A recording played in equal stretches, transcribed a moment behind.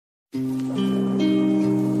Could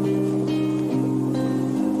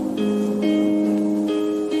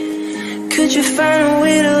you find a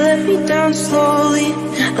way to let me down slowly?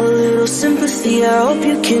 A little sympathy, I hope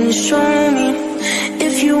you can show me.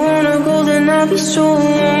 If you wanna go, then I'll be so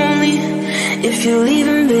lonely. If you're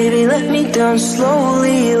leaving, baby, let me down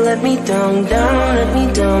slowly. Let me down, down, let me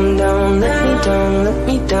down, down, let me down, let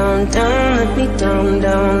me down, down, let me down,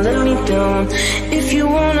 down, let me down. If you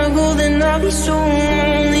wanna go, then I'll be so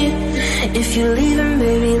lonely. If you're leaving,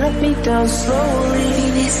 baby, let me down slowly.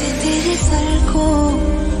 सीने से तेरे sir को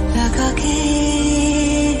लगा के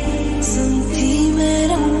सुनती मैं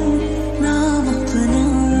रहूं नाम अपना.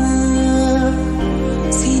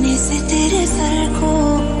 सीने से तेरे सर को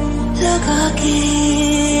लगा के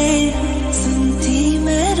सुनती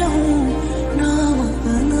मैं रहूं नाम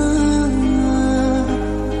अपना.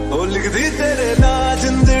 ओ लिख दी तेरे ना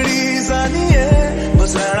जिंदड़ी जानिए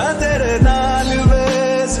बस रहना तेरे नाल वे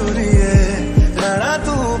सुनिए. रहना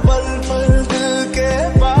तू पल पल दिल के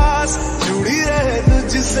पास जुड़ी रहे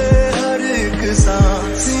तुझसे हर एक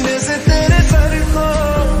सांस. सीने से तेरे सर को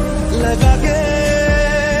लगा के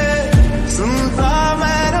सुनता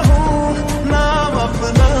मैं रहूं नाम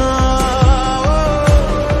अपना.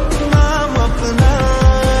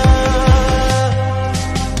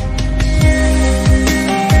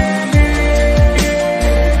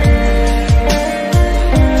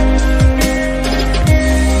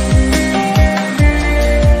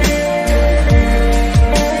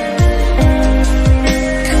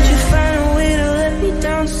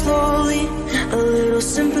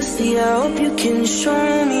 I hope you can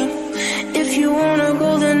show me. If you wanna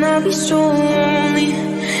go, then I'll be so lonely.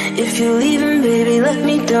 If you're leaving, baby, let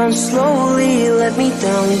me down slowly. Let me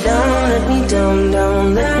down, down, let me down,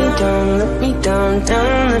 down, let me down, let me down,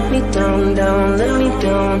 down, let me down, down, let me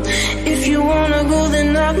down. If you wanna go,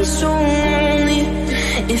 then I'll be so lonely.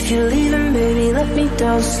 If you're leaving, baby, let me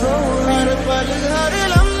down slowly.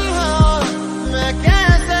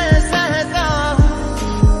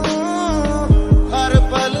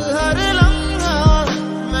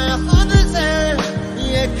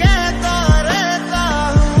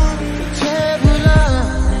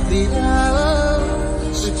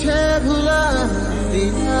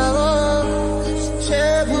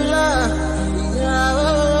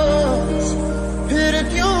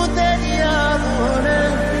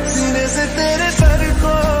 सीने से तेरे sir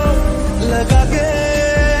को लगा के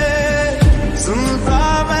सुनता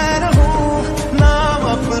मैं रहूं नाम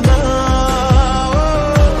अपना.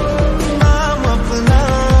 नाम अपना.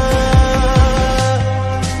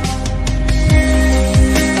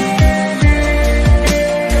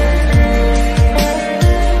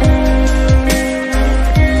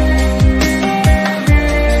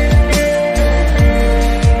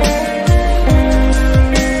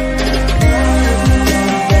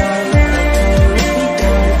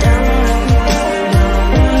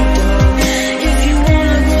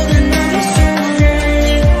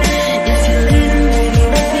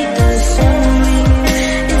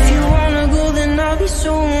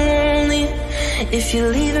 If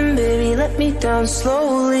you're leaving, baby, let me down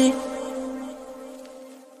slowly.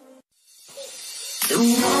 You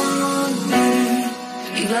want me,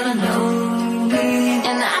 you gotta know me.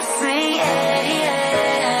 And I say yeah,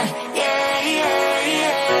 yeah, yeah, yeah,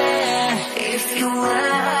 yeah. If you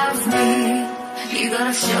love me, you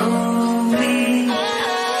gotta show me.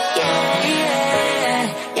 Yeah, yeah,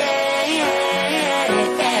 yeah, yeah, yeah.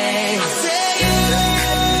 I say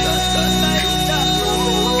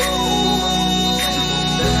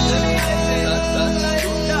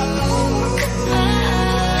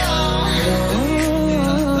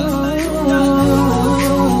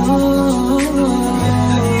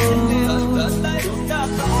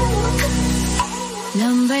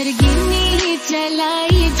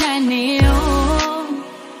चलाई जाने ओ,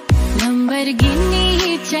 Lamborghini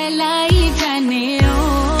चलाई जाने ओ.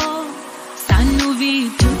 सानू भी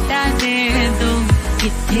झूठा दे दो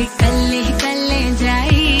किथे कल्ले कल्ले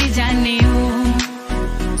जाई जाने ओ.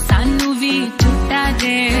 सानू भी झूठा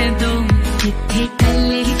दे दो किथे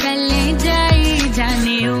कल्ले कल्ले जाई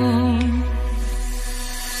जाने ओ.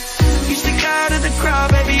 You stick out of the crowd,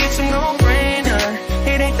 baby, it's a no-brainer.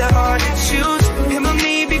 It ain't that hard to choose. Him or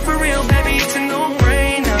me, be for real, baby, it's a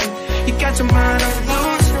no-brainer. You got your mind on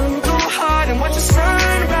loose. Go hard and watch the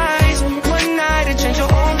sunrise. One night and change your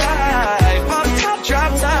whole life. Up top,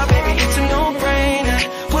 drop top, baby, it's a no-brainer.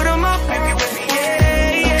 Put 'em up if you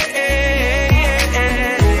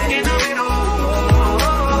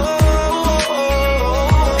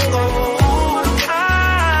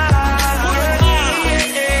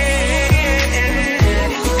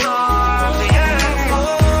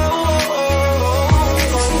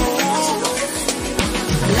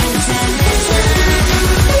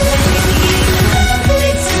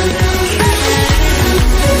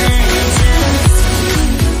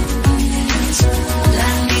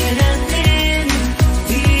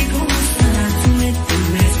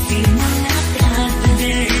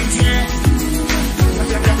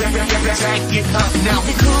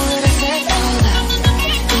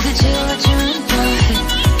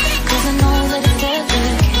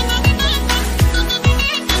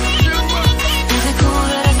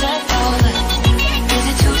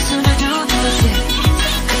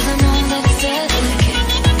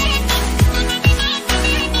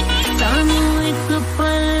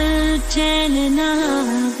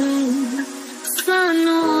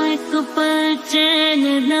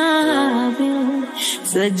रहना वे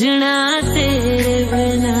सजना तेरे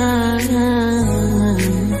बिना,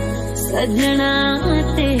 सजना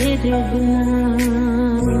तेरे बिना।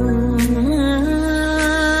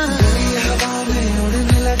 हवा में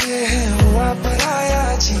उड़ने लगे हैं हुआ पराया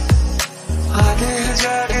जी, आधे हैं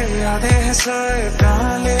जागे आधे हैं सोए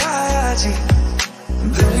कहाँ ले आया जी।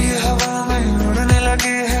 दिल्ली हवा में उड़ने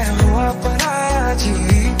लगे हैं हुआ पराया जी,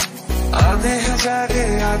 आधे हैं जागे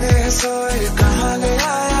आधे हैं सोए कहाँ ले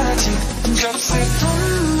आया जी। जब से तुम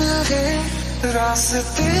मिल गए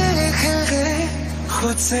रास्ते खिल गए,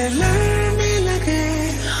 खुद से लड़ने लगे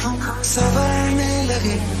हम संवरने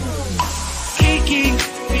लगे। Kiki,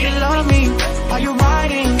 do you love me? Are you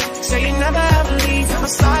riding? Say you never ever leave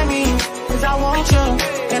beside me, 'cause I want you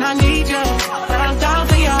and I need you, but I'm down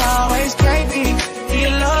for you always, baby. Do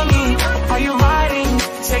you love me? Are you riding?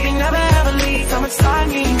 Say you never ever leave come beside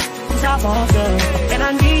me, 'cause I want you and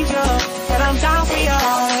I need you, but I'm down for you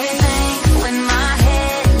always. With my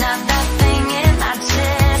head, not that thing in my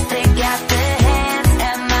chest, they got their hands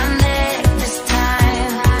at my neck this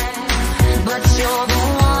time, but you're the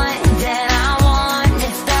one that I want.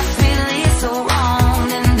 If that feeling so wrong,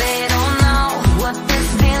 and they don't know what this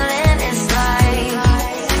feeling is like,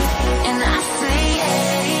 and I say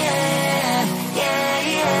yeah, yeah, yeah,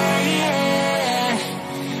 yeah, yeah,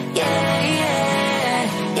 yeah, yeah,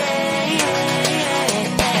 yeah, yeah.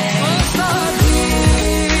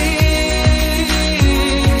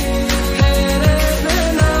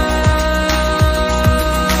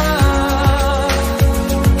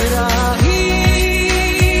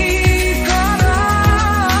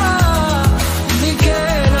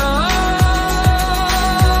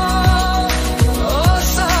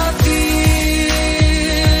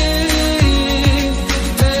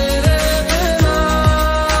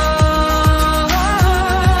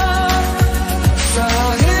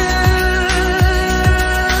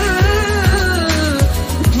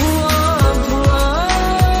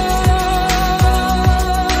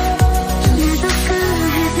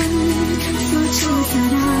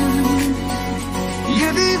 ये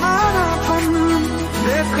दीवानापन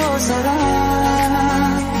देखो जरा,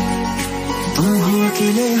 तुम भी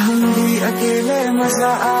अकेले हम भी अकेले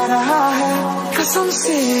मजा आ रहा है कसम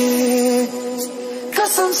से,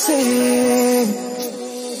 कसम से।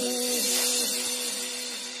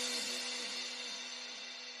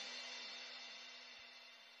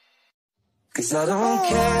 'Cause I don't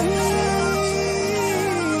care,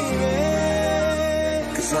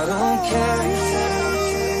 'cause I don't care.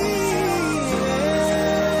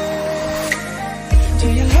 Do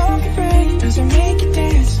you love the rain? Does it make you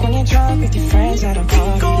dance when you drive with your friends at a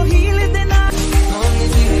party? Go heal it the night. Long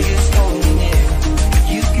as you get stolen, yeah.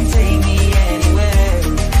 You can take me anywhere.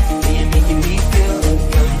 You're making me feel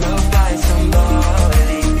like I'm loved by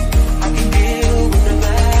somebody. I can deal with the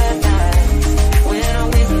bad times when I'm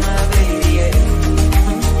with my baby, yeah.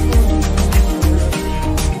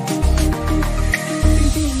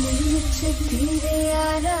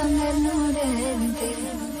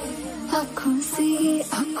 आँखों से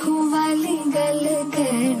आँखों वाली गल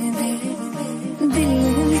कर दे, दिल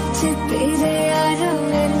विच तेरे यारा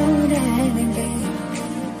मैनू रहन दे।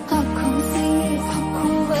 आँखों से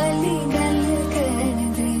आँखों वाली गल कर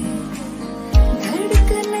दे,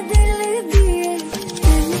 धड़कन दिल दी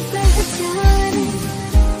तैनू पहचाने,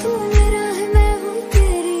 तू मेरा है मैं हूँ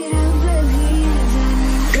तेरी रब ही जाने।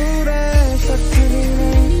 तू रह सकती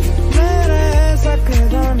नहीं मैं रह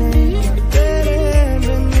सकता नहीं, तेरे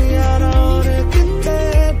बिन यारा और कितने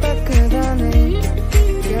तक जाने,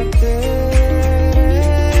 क्या तेरे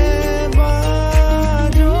बाद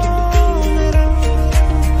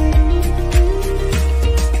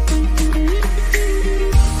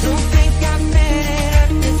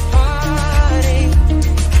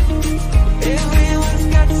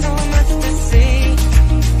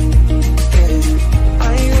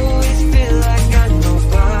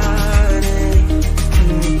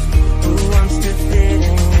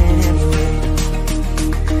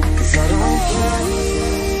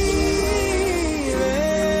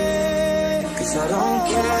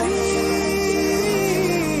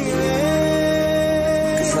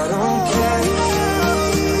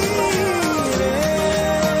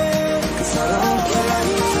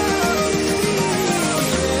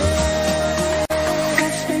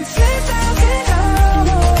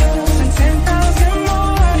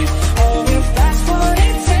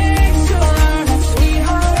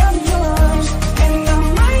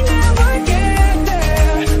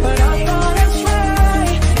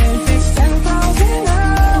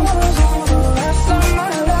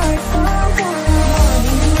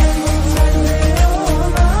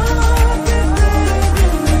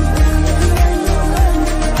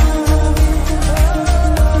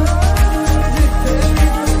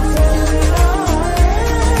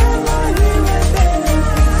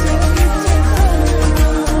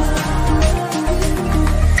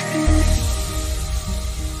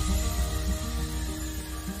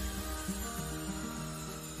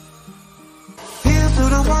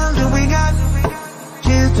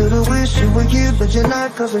but you're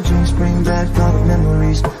not. Cause the drinks bring back all the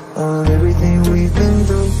memories of everything we've been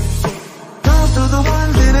through. Toast to the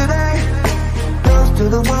ones in today, toast to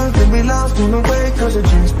the ones that we lost on the way. Cause the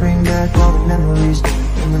drinks bring back all the memories,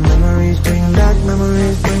 and the memories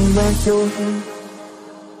bring back your home.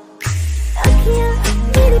 अखियाँ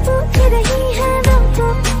मेरी पूछ रही है हमको,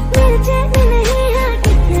 मेरे चैन नहीं है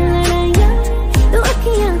कितनी लड़ाइयाँ, तो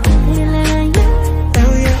अखियाँ कितनी लड़ाइयाँ।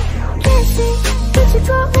 कैसे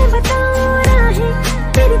तुझको मैं बताऊँ राहें,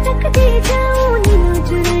 तेरी तकती जाऊँ नींद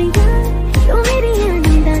चुराइयाँ, तो मेरी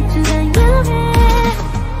नींद चुराइयाँ है।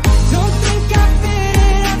 Don't think I fit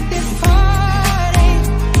in at this party.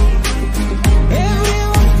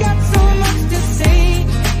 Everyone's got so much to say.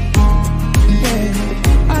 Yeah,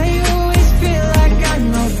 I always feel like I'm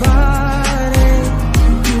nobody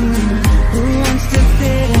who wants to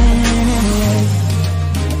fit in anyway.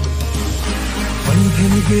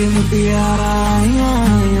 पंखन के मुटियारा आया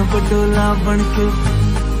पटोला बनके,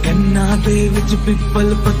 कन्ना दे विच पिपल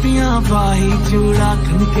पत्तियां पाही चूड़ा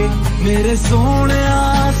खनके। मेरे सोहणिया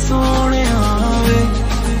सोहणिया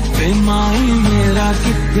वे माई मेरा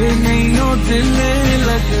किथे नहीं ओ दिल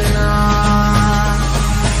लगना।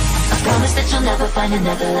 I promise that you'll never find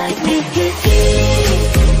another like me.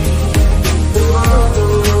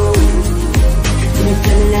 मैं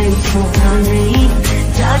चल लाई छोड़ा नहीं,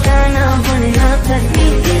 जागा ना बनना कभी।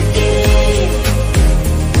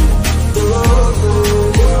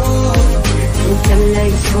 मैं चल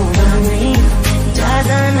लाई छोड़ा नहीं,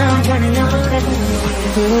 जागा ना बनना कभी।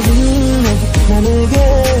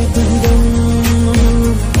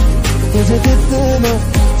 तुझे कितना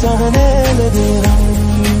चाहने लगे हम,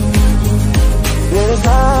 मेरे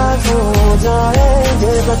साथ हो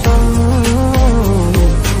जाएंगे कसम।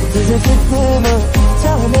 तुझे कितना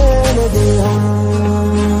चाहने लगे हम,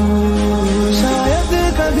 शायद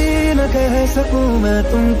कभी न कह सकूं मैं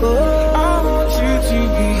तुमको। I want you to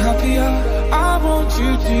be happier, I want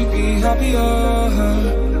you to be happier।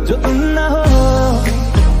 जो तुम ना हो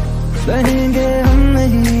रहेंगे हम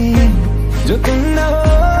नहीं, जो तुम ना हो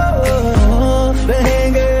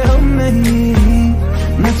रहेंगे हम नहीं।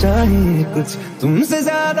 न चाहिए कुछ तुमसे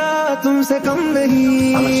ज्यादा, तुमसे कम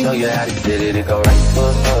नहीं। I'ma show you how to get it and go right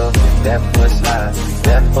foot up, left foot slide,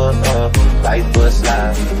 left foot up, right foot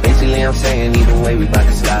slide. Basically I'm saying either way we bout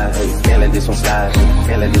to slide. Can't let this one slide,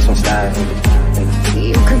 can't let this one slide.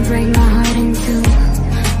 You could break my heart in two,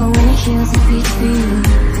 but when it heals it beats for you.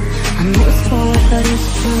 I know it's forward but it's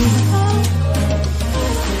true.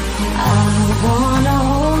 I wanna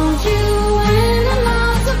hold you when I'm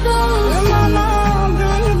not supposed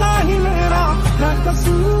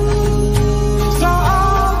to. So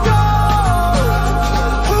I'll go,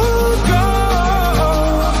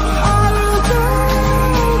 I'll go.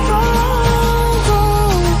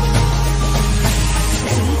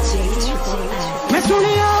 मैं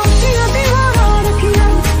सुनिया उठिया दीवाना रखिया,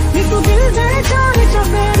 नी तू दिल दे चाहे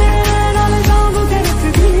चपेरे नाल जाऊं तेरे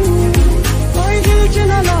फिर कोई दिल च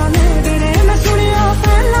ना लाने तेरे। मैं सुनिया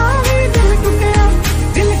पहला ही दिल टूटिया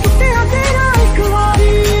तेरा एक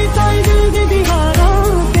बारी, ताई दिल दी दीवारा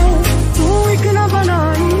क्यों तू एक ना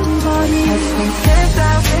बनाई बारी।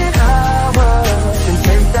 10,000 hours and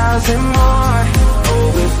 10,000 more, oh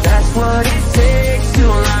if that's what it takes to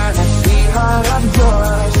learn to be heart of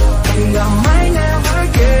yours. And I might never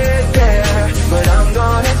get there, but I'm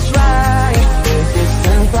gonna try. If it's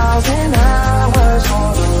 10,000 hours for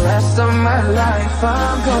the rest of my life,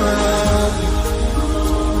 I'm gonna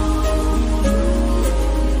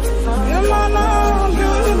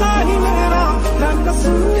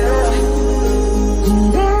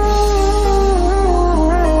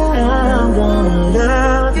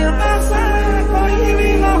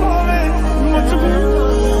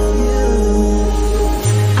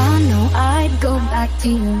to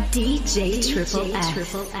you, DJ Triple S.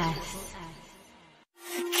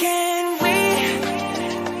 Can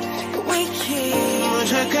we keep?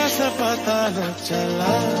 मुझे कैसे पता न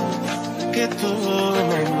चला कि तू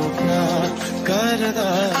मैनू प्यार करदा।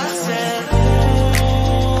 I said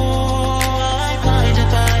I find it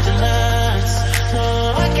by the last, so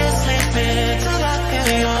I can't sleep till I feel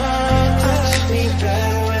your touch me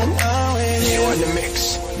better when I'm with you. You're in the mix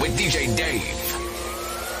with DJ Dave.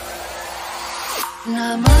 ना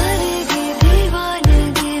मारेगी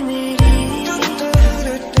दीवानगी मेरी,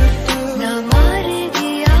 ना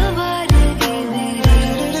मारेगी आवारगी मेरी,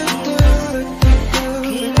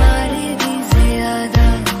 कि मारेगी ज्यादा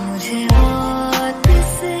मुझे मौत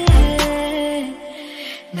से,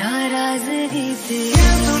 नाराजगी से।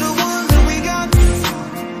 Cheers to the ones that we got,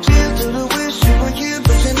 cheers to the wish you were here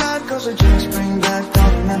but you're not. Cause the drinks bring back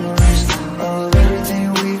all the memories of everything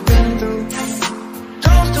we've been through.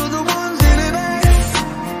 Toast to the ones in today,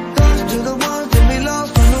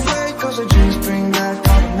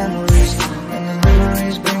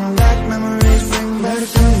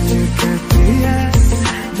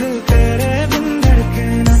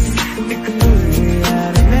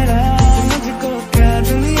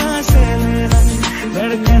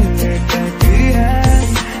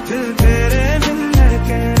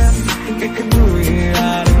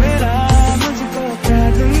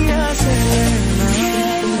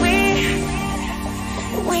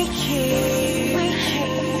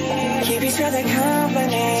 each other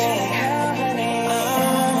company.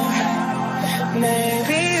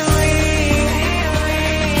 Maybe we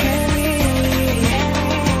can be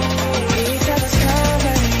each other's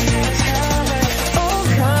company. Oh,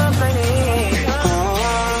 company.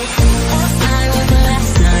 Last night was the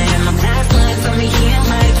last night, and my past life got me here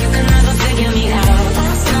like you can never figure me out.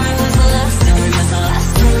 Last night was the last time, was the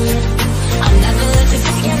last time. I'll never let you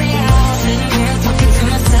figure me out. Sitting here talking to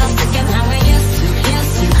myself, thinking how I used to.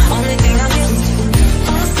 Only thing I'm used to.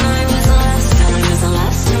 Last night was the last time, was the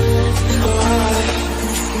last time.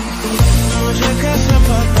 मुझे कैसे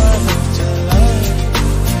पता न चला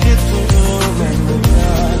कि तू मैनू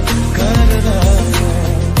प्यार कर रहा है.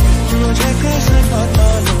 मुझे कैसे पता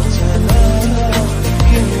न चला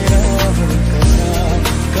कि मेरा दिल कैसा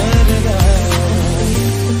कर रहा है.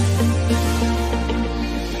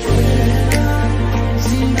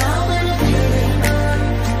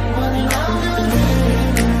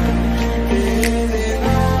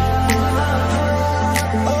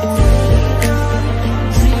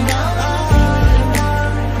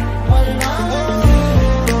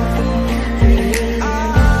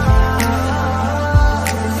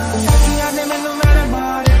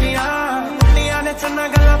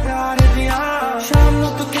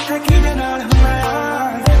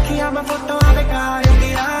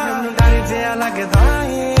 लगदा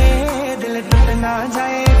है दिल टूट ना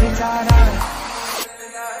जाए बेचारा.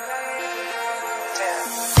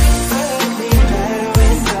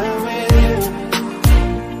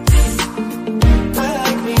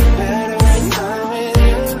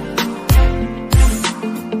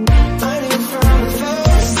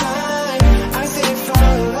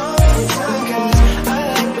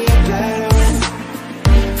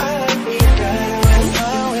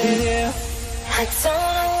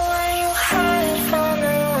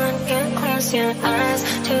 Your eyes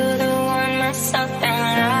to the one messed up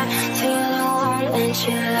and lie to the one that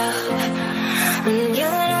you love. And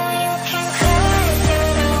you know you can cry to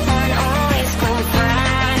the one always go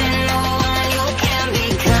right, and the one you can be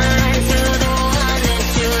kind to the one that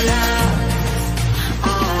you love.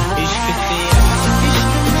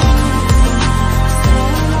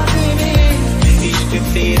 इश्क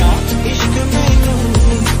तेरा इश्क मैनू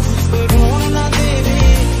रोन ना देवे.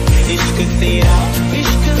 इश्क तेरा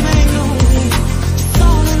इश्क मैनू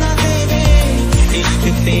इश्क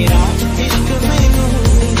तेरा इश्क मैनू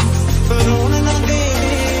रोन ना दे.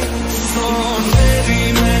 मेरी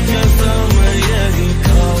मैं कसम यही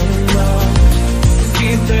खाऊंगा कि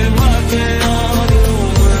तेरा तेरा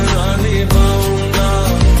मैं निभाऊंगा.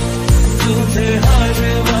 तुझे हर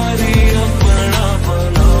बारी अपना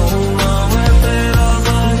बनाऊंगा. मैं तेरा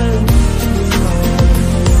बन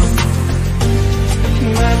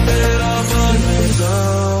मैं तेरा बन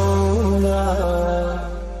जाऊंगा.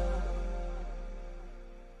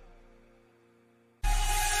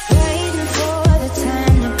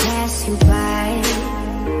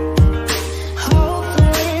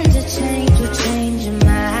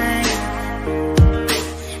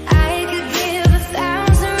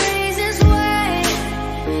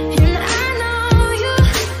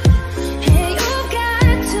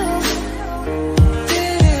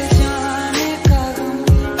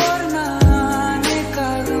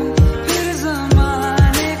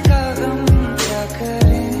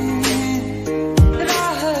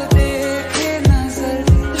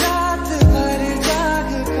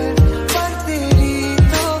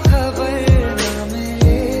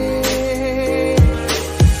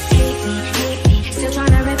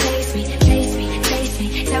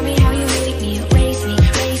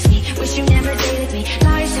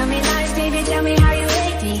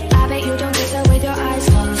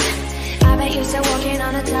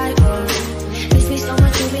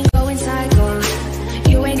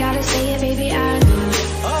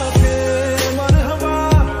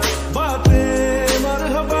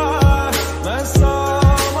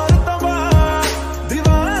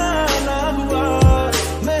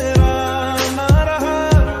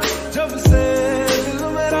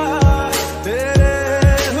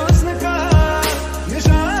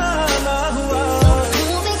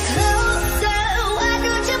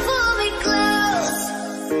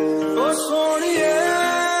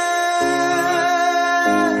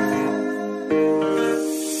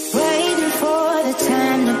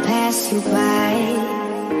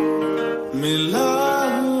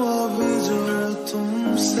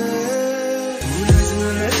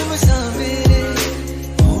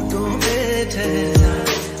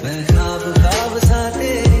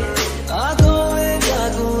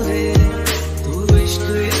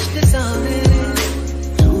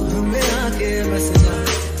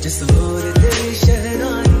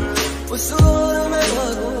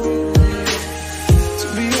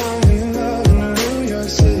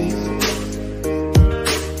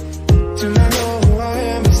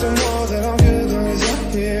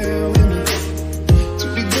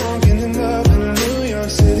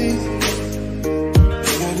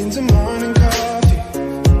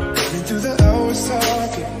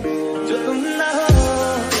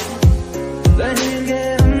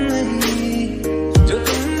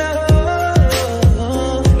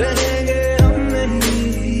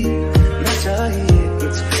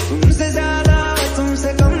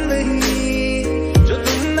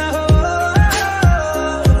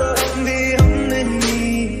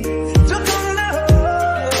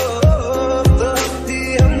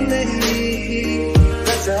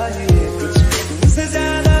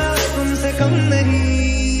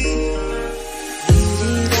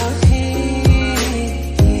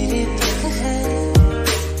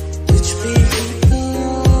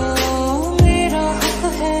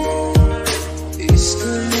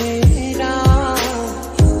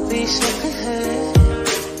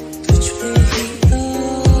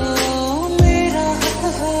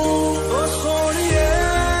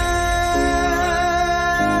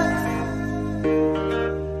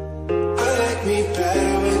 me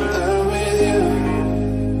better when I'm with you.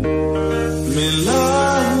 मिला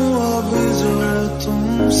हूँ अब जो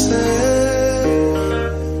तुमसे.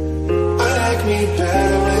 I like me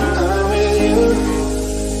better when I'm with you.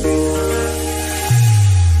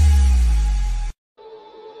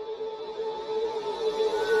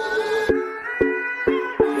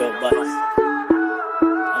 Yo, buddies,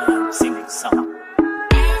 I am singing song.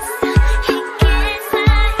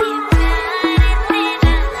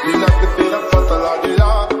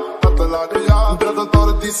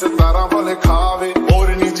 सितारा वाले खावे और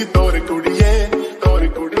नीची तोर कुड़िए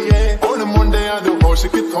उन मुंडिया जो होश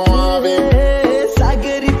किथों आवे.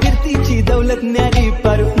 सागरी फिरती ची दौलत न्यारी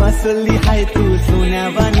पर मसली हाय तू सोना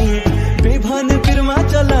वानी बेभान फिर मा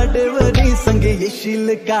चला डेवरी संगे येशील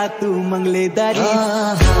का तू मंगलेदारी.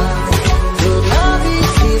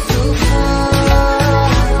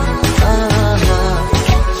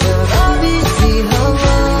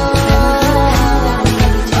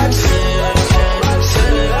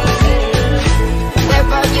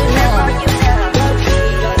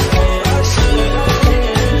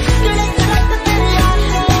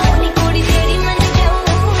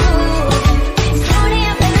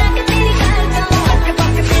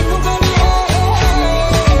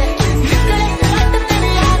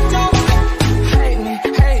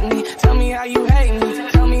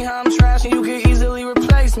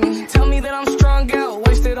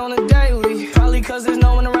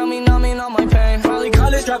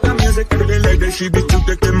 She be too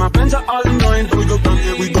thick and my friends are all annoying. We go come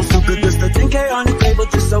here, we go so good. Just a 10K on the table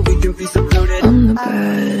just so we can be secluded. I'm the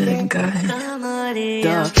bad guy.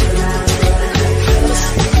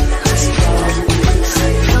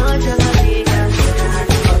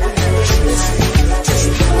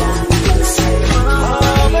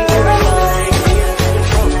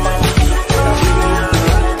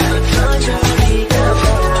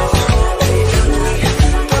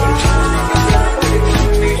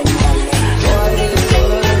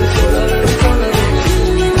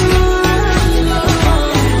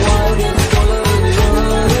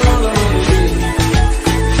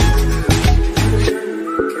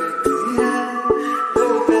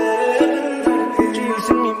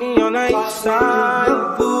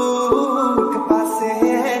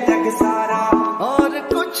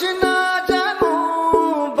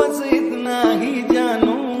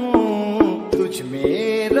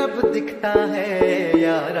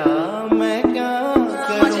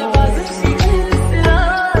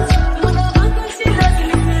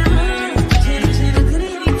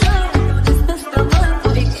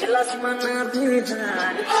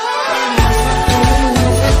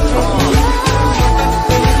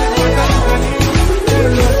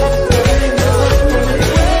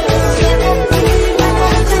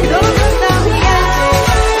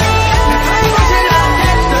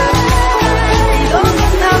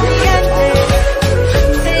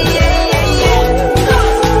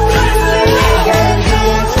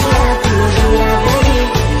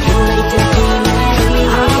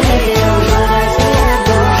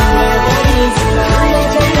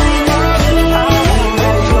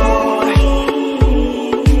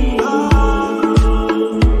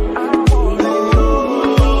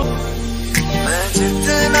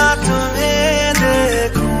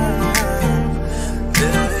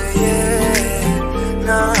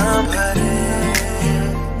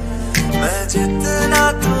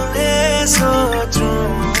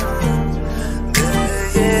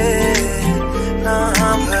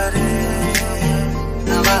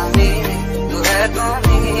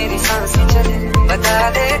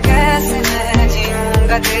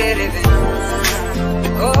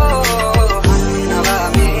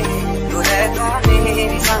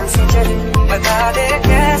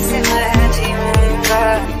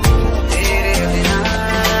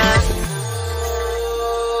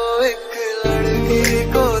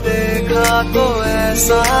 को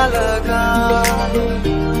ऐसा लगा,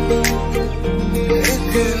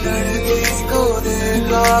 एक लड़की को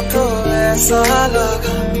देखा तो ऐसा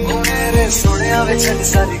लगा, वो मेरे सोनिया में छड़ी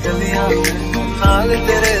सारी गलियां नाल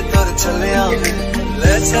तेरे तुर चलिया,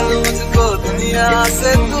 ले चल मुझको दुनिया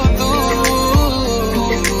से तू दूर,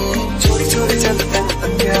 छोरी छोरी चल तेन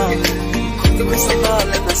तकिया खुद को संभाल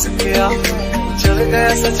न सकिया, चल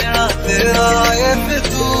गया सजना तेरा ये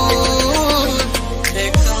फितूर।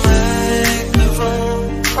 एक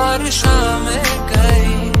हर शाम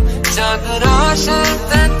गई जग रोशन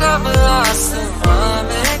तब आसमां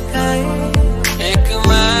में गई, एक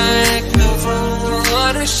मैं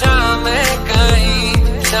हर शाम गई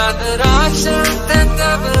जग रोशन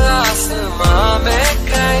तब आसमां में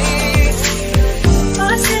गई।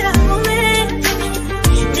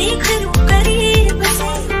 देख लूं करीब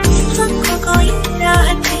से आँखों को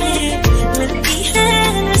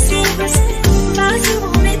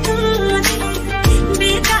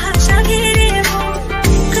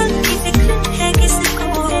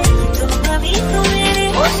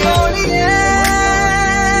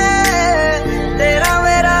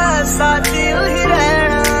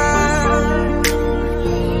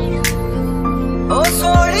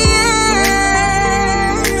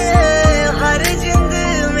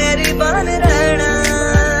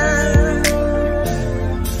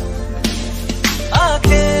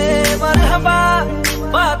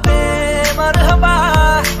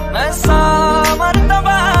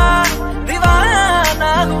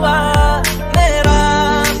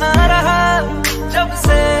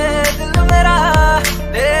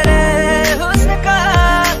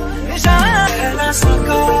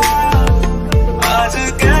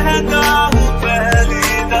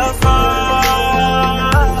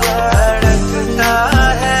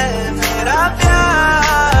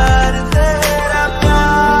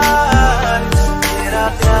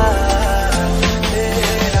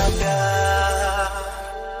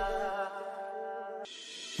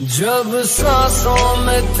जब सांसों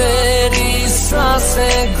में तेरी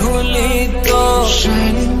सांसें घुली तो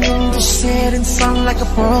shining in the setting sun like a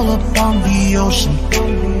pearl upon the ocean.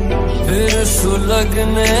 फिर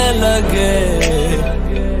सुलगने लगे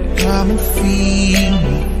come and feel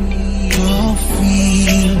me, don't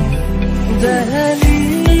feel me.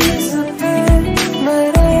 दहलीज पे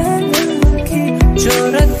मेरे दिल की जो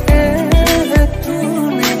रखे है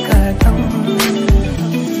तूने कदम,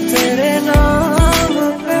 तेरे नाम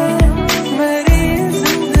पे मेरी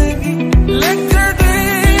जिंदगी लिख दी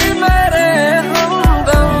मेरे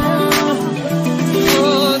हमदम। वो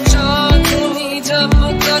चांदनी जब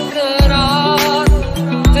तक रात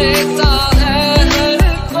देता है हर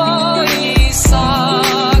कोई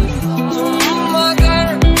साथ, तुम मगर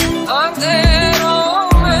अंधेरों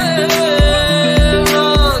में ना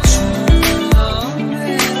छूना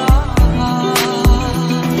मेरा हाथ।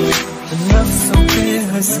 नफ्सों के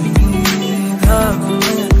हंसी धागों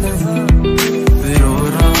में कहीं पिरो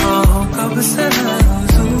रहा हूँ कब से मैं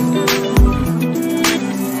हुजूर,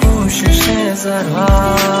 कोशिशें जरा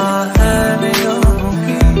है निगाहों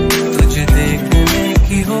की तुझे देखने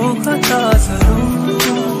की हो खता जरूर।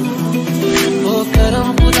 वो करम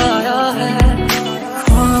खुदाया है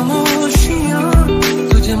खामोशियाँ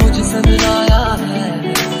तुझे मुझसे मिलाया है,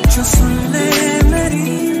 जो सुन ले मेरी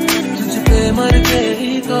तुझ पे मर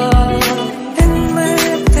गई तो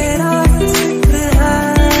इनमें तेरा जिक्र है।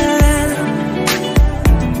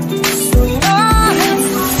 सुना है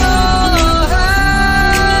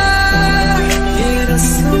ये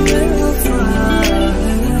रस्म वफा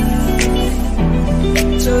है,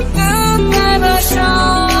 जो दिल पे नशा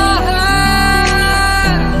है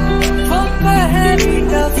वो पहली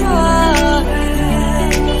दफा है।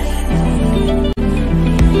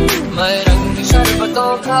 मैं रंग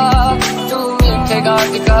शरबतों का तू मीठे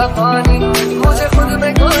घाट का पानी, मुझे खुद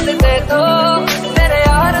में घोल दे तो तेरे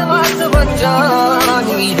यार बात बन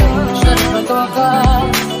जानी। रंग शरबतों का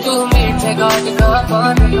तू मीठे घाट का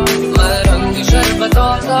पानी, मैं रंग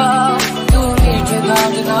शरबतों का तू मीठे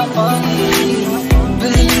घाट का पानी।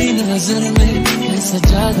 पहली नजर में कैसा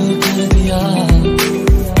जादू कर दिया,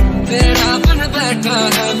 तेरा बन बैठा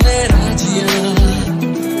है मेरा जिया।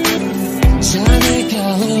 जाने क्या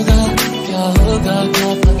होगा क्या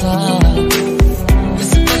पता,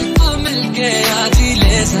 इस पल को मिलके आज ही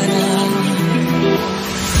ले जरा।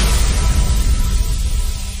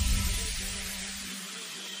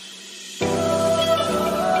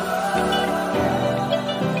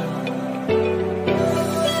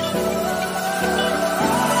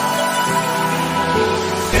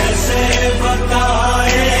 कैसे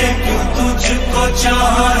बताए क्यों तुझको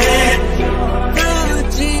चाहे,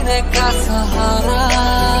 जीने का सहारा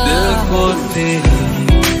दिल को तेरी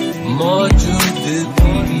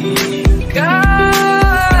मौजूदगी का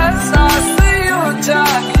एहसास यूं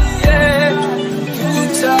चाहिए, तू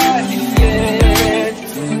चाहिए,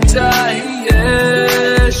 तू चाहिए,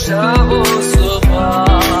 शाम सुबह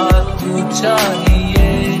तू चाहिए।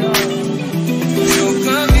 जो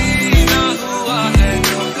कभी ना हुआ है,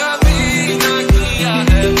 जो कभी ना किया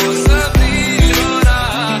है, वो सभी हो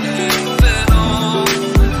रहा है दिनों।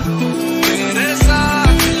 तेरे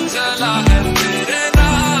साथ चला है, तेरे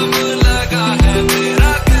नाम लगा है मेरा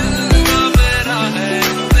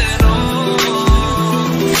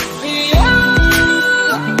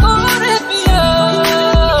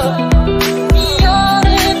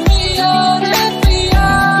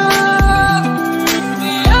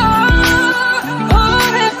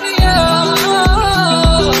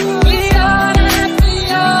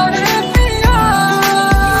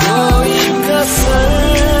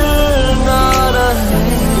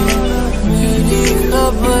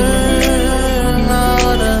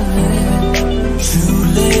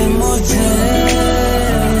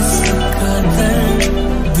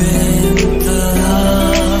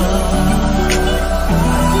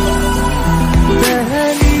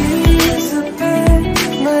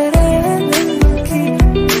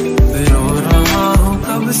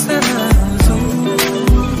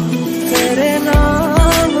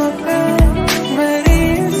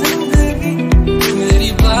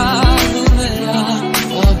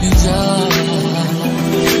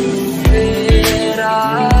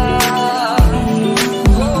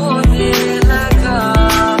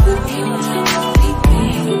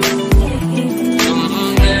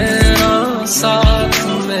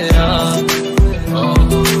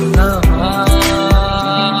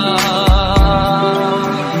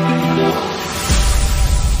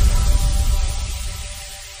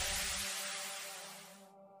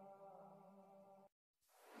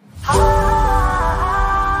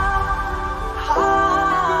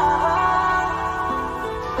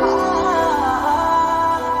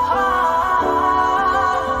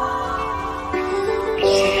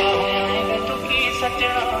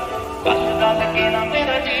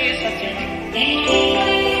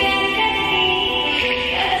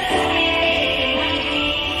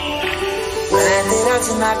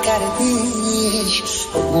ना करदी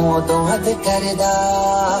मुँह तो हद करदा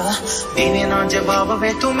देवे ना जवाब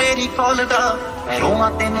वे तू मेरी कॉल दा मैं रोवां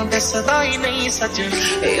तेनू दसदा ही नहीं सच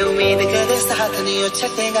ए उम्मीद करे साथ नहीं ओ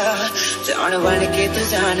छटेगा जान बन के तू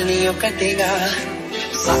जान नहीं ओ कटेगा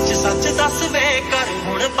सच सच दस वे कर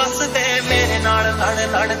हुण बस दे मेरे नाल लड़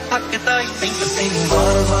लड़ थकदा ही नहीं तैनू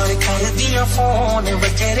बार बार करदियां फोन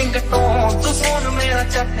बजे रिंगटोन तू फोन मेरा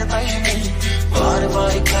चकदा ही नहीं बार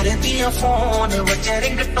बार करदियां फोन बजे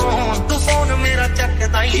रिंगटोन तू फोन मेरा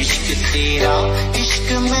चकदा ही इश्क तेरा इश्क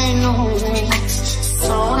मैनू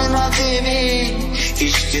सोन ना देवे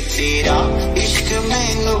इश्क तेरा इश्क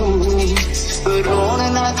मैनू रोन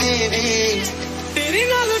ना देवे तेरे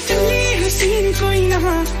नाल चली हसीन कोई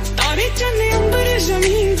ना तारे चले अंबर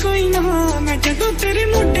जमीन कोई ना मैं जदों तेरे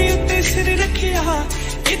मोढे उत्ते सिर रखिया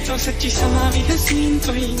इतों सच्ची समा भी हसीन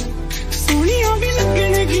कोई सोनिया भी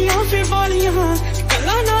लगन गियां फे वालियां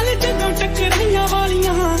कला नाल जदों टकराइयां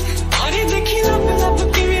वालियां तारे देखी लब लब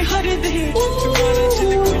किवें हर दे चुबारा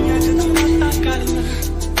चल कोइयां जदों नाता करना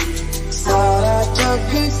सारा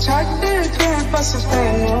जग छड्ड के बस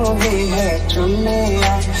तैनू ही है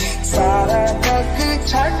चुनिया सारा जग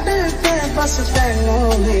छड्ड के बस तैनू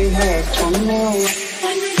ही है चुनिया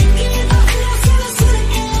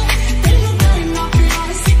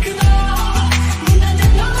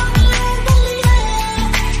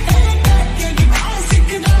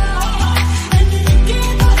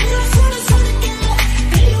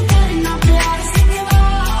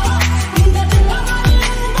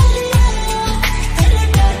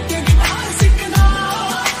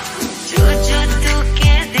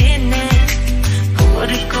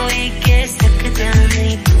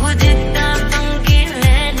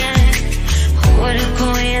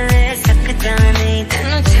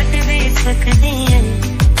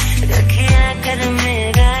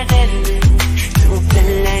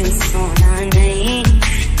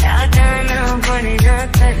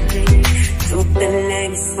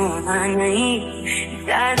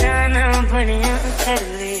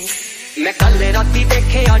मैं कल राती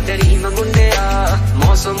देखे ड्रीम मुंडिया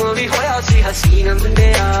मौसम भी होया सी हसीन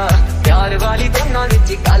मुंडिया प्यार वाली दोनों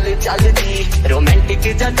विच गल चलदी रोमांटिक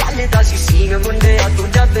जा चलदा सी सीन मुंडिया तू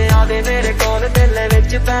जद आवे मेरे कोल दिल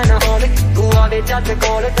विच पैन होल तू आवे जद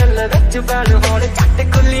कोल दिल विच पैन होल झट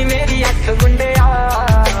खुली मेरी अख मुंडिया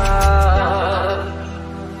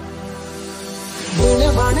दिल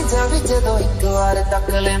बन जावे जदों एक बार तक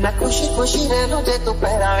ले मैं खुशी खुशी रह लूं जे तू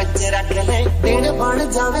पैरां विच रख ले दिल बन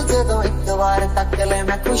जावे जदों एक बार तक ले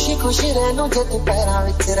मैं खुशी खुशी रह लूं जे तू पैरां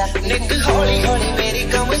विच रख ले हौली हौली मेरी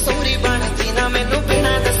कमजोरी बनदी ना मैनू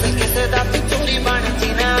बिना दस किसे दा तू चोरी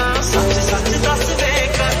बनदी ना सच सच दस वे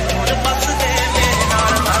कर हुण बस दे मेरे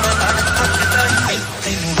नाल लड़ लड़ थकदा ही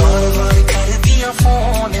तैनू बार बार करदियां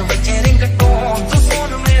फोन बजे रिंगटोन तू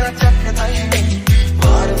फोन मेरा चकदा ही नहीं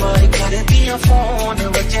बार बार करदियां फोन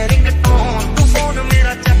बजे रिंगटोन तू फोन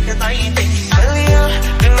मेरा चकदा ही नहीं चलिया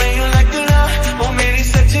मैनू लगना ओ मेरी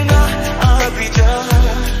सजना आ भी जा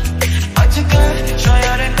अजकल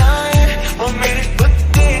शायर नाए ओ मेरे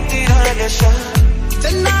कुत्ते तेरा नशा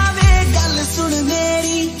चन्ना वे गल सुन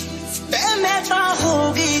मेरी ते मैं तां हो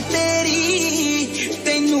गई तेरी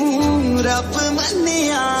तैनू रब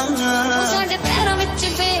मन्निया साडे पैरां विच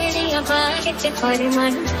बेड़ियां पा के ते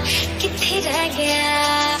फरमान किथे रह गया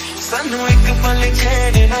सानू एक पल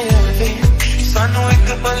चैन ना आवे सानू एक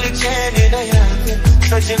पल चैन ना आवे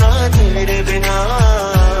सजना तेरे बिना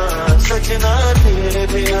सजना तेरे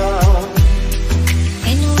बिना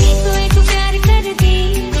मैनू एक प्यार कर दी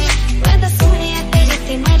मैं तां सोहणिया तेरे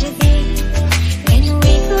ते मरदी मैनू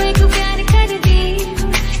एक प्यार कर दी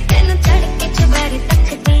तैनू चढ़ के चबारी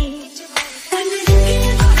तकदी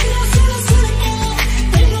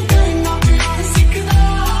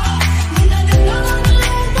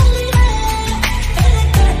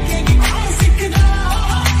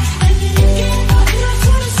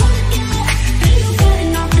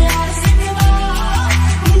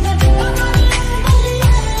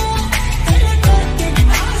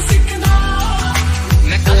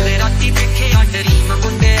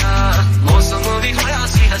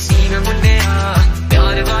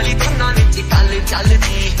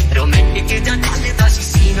रोमांटिक जा चलदा सी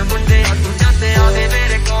सीन मुंडिया तू जद आवे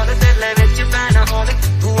मेरे कोल दिल विच पैन होल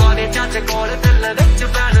तू आवे जद कोल दिल विच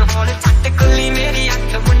पैन होल झट खुली मेरी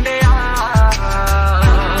अख मुंडिया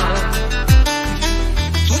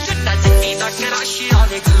तू जट्टा जट्टी दा कराशी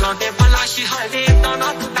आवे गल्लां ते बलाशी हले तां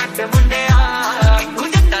ना तू टक मुंडिया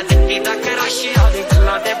तू जट्टा जट्टी दा कराशी आवे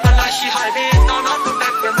गल्लां ते बलाशी हले तां ना तू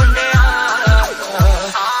टक मुंडिया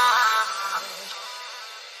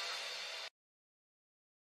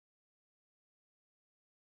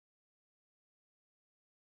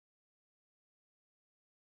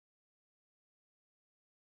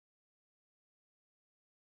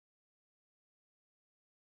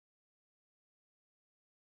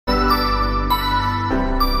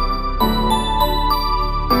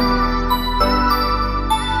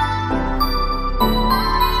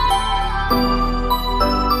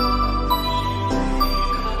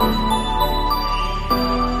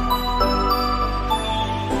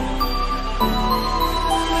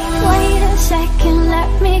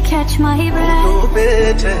catch my breath.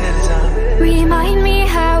 Remind me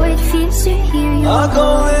how it feels to hear you.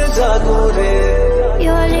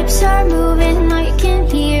 Your lips are moving, I can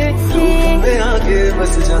hear a thing.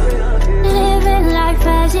 Living life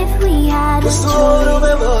as if we had a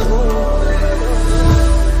choice.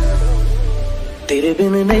 तेरे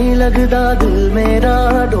बिन नहीं लगदा दिल मेरा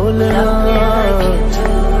ढोलना,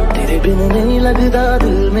 तेरे बिन नहीं लगदा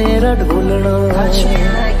दिल मेरा ढोलना।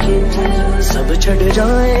 सब छड़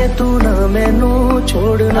जाए तू ना मैनू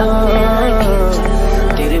छोड़ना,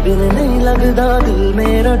 तेरे बिन नहीं लगदा दिल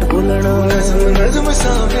मेरा ढोलना। नज़्म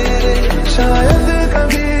सा मेरे शायद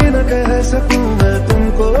कभी न कह सकूं मैं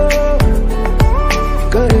तुमको,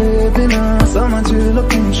 करे बिना समझ लो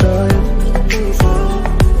तुम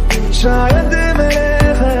शायद मेरे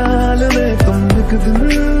ख्याल में तुम एक दिन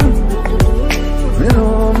मिलो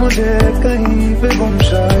मुझे कहीं पे गुम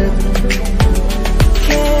शायद।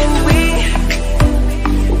 Can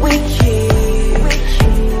we keep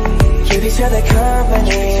each other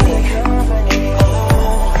company?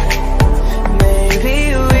 Maybe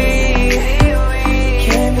we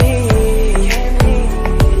can be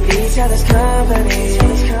each other's company.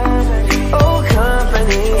 Oh,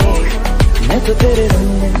 company. मैं तो तेरे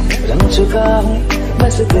रंग चुका हूँ,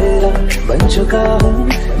 बस तेरा बन चुका हूँ।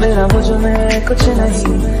 मेरा मुझ में कुछ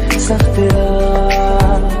नहीं सब तेरा,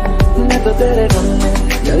 मैं तो तेरे रंग में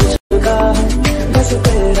ढल चुका हूँ, बस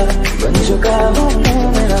तेरा बन चुका हूँ।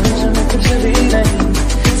 मेरा मुझ में कुछ भी नहीं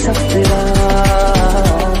सब तेरा।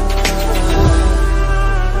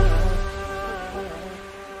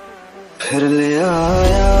 फिर ले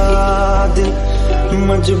आया दिल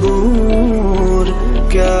मजबूर,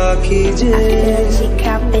 क्या कीजिए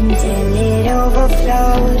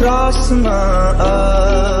रास ना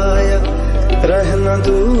आया रहना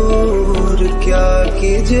दूर, क्या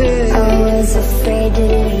कीजिए। I was afraid to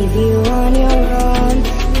leave you on your own.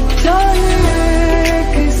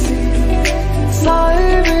 किसी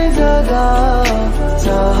साहिब जगह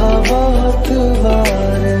चाह बहुत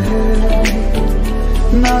बार है,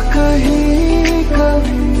 ना कहीं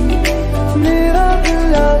कभी मेरा दिल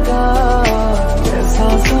लगा ऐसा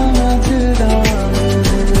समझदार।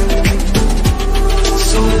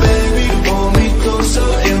 So baby, pull me closer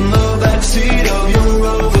in the backseat of your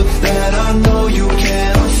Rover that I know you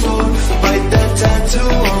can't afford. Bite that tattoo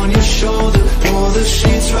on your shoulder, pull the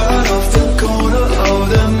sheets right off the corner of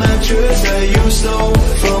the mattress that you stole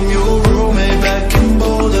from your roommate back in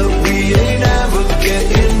Boulder. We ain't ever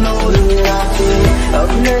getting older. अब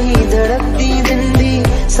नहीं धड़कती जिंदगी,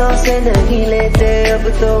 सांसें नहीं लेते अब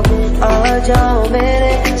तो आ जाओ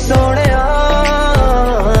मेरे सोने।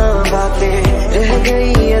 बातें रह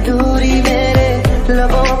गई अधूरी मेरे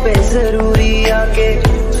लबों पे, जरूरी आके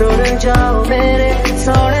सुन जाओ मेरे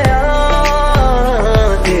सोने।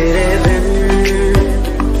 तेरे बिन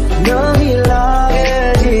नहीं लागे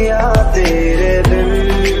जिया, तेरे बिन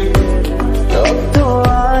अब तो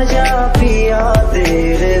आजा पिया,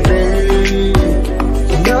 तेरे बिन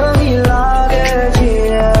नहीं लागे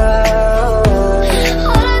जिया।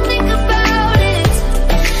 All I think about is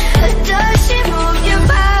does she move your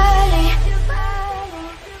body?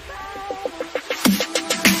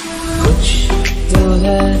 कुछ तो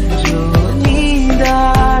है जो नींद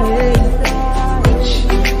आए, कुछ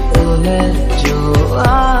तो है जो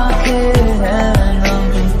आंखें हैं नम,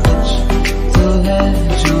 कुछ तो है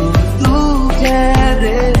जो तू कह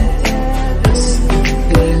दे।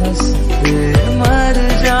 हंसते हंसते मर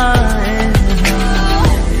जाए।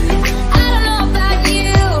 I don't know about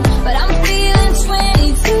you, but I'm feeling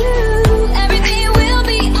 22. Everything will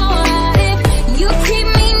be alright if you keep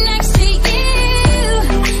me next to you.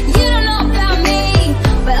 You don't know about me,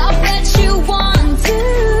 but I'll bet you want to.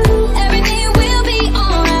 Everything will be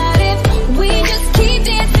alright if we just keep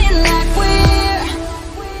dancing like we're.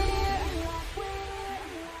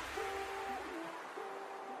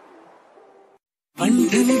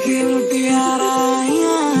 बंधन के मुटियारा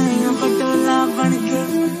आया पटोला बन के,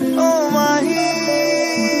 ओ माही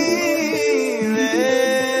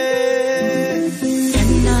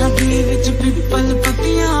कन्ना के विच पिपल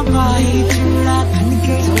पतियां पाई चूड़ा बन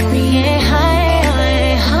के। ये हाय हाय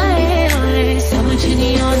हाय हाय समझ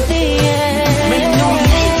नहीं आती है। मैनू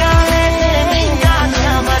महंगा है ते महंगा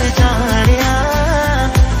ना मर जानिया,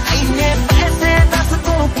 इन्ने पैसे दस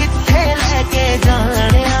तू किथे लेके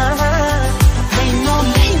जानिया। मैनू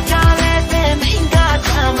महंगा है ते महंगा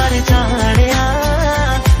ना मर जानिया,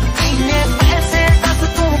 इन्ने पैसे दस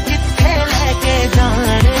तू किथे लेके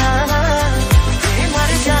जानिया। ते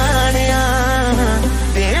मर जानिया,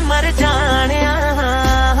 ते मर जानिया।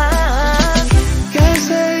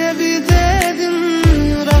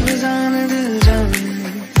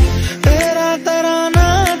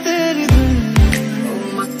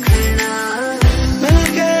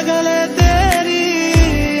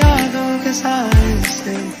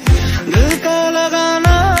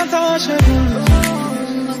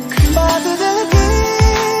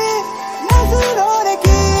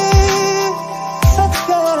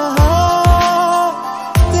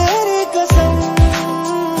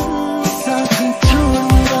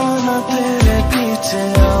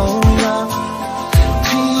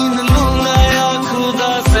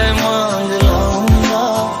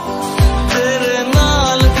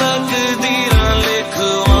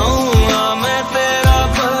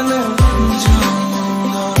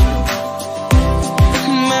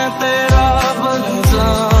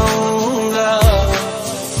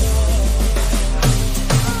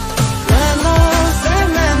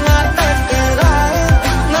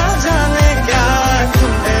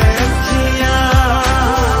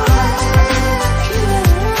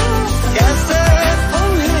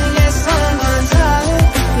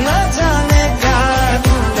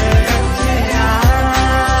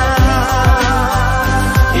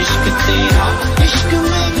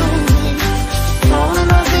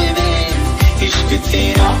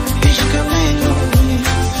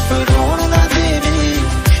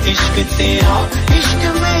 इश्क तेरा इश्क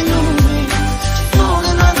मैनू रोन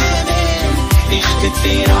ना दे दे इश्क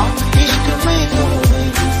तेरा इश्क मैनू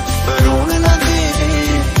रोन ना दे दे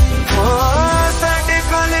ओ साडे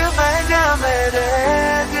कोल बह जा मेरे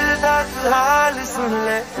दिल दा हाल सुन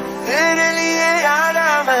ले तेरे लिए यारा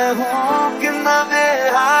मैं हूँ कितना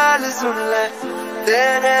बेहाल सुन ले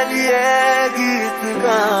तेरे लिए गीत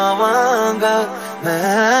गावांगा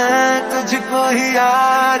मैं तुझको ही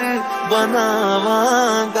यार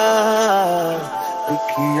बनावांगा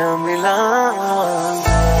दुखियां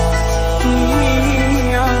मिलावांगा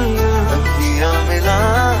दुखियां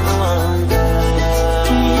मिलावांगा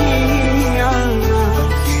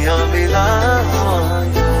दुखियां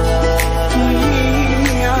मिलावांगा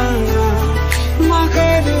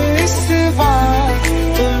मगर इस बार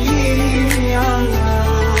तुम ही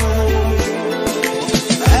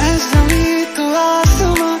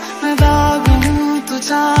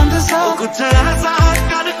चांद सा कुछ ऐसा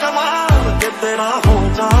कर कमाल के तेरा हो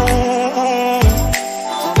जाऊं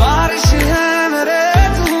बारिश है मेरे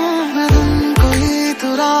तू मैं तुमको ही तू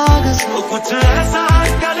राग सा कुछ ऐसा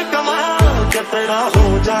कर कमाल के तेरा हो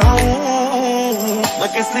जाऊं मैं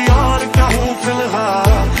किसी और का हूँ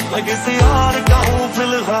फिलहाल मैं किसी और का हूँ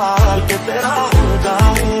फिलहाल के तेरा हो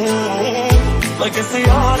जाऊं मैं किसी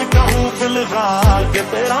और का हूँ फिलहाल के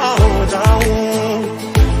तेरा हो जाऊं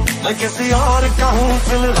मैं किसी और का हूँ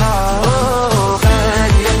फिलहाल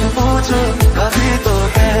खैरियत पूछो कभी तो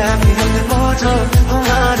खैरियत पूछो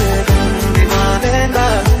तुम्हारे दीवाने का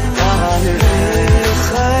हाल है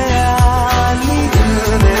ख्याली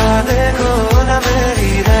दुनिया देखो न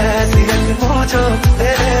मेरी हैसियत पूछो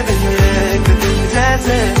तेरे दिल एक दिन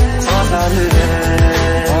जैसे 100 साल है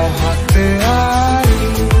बहुत आई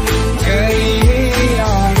गई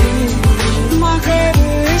यारी मगर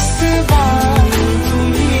इस बार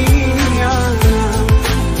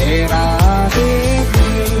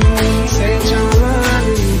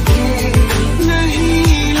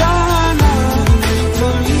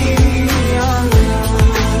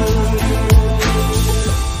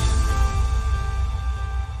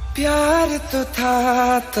प्यार तो था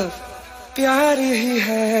तब प्यार ही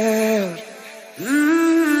है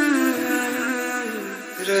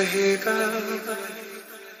रहेगा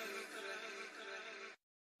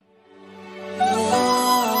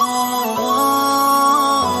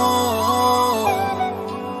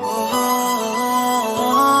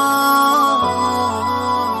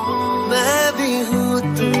मैं भी हूँ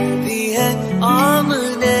तू भी है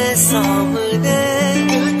आमने सामने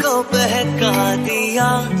दिल को बहका दिया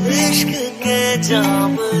इश्क के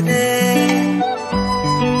जाम ने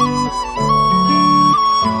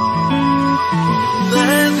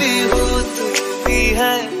मैं भी हूँ तू भी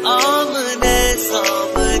है आमने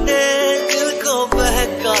सामने दिल को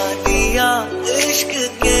बहका दिया इश्क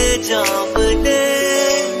के जाम ने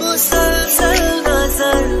मुसलसल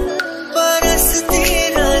नजर बरसती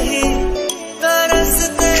रही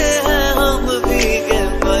तरसते हैं हम भीगे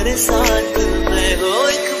बरसात में हो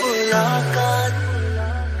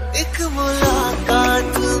एक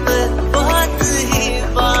मुलाकात में बात ही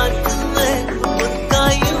बात में उनका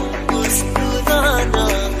यूं मुस्कुराना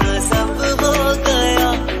सब हो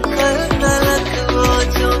गया कल तलक वो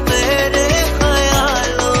जो मेरे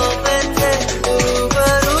ख्यालों में थे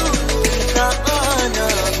रूबरू उनका आना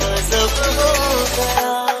सब हो गया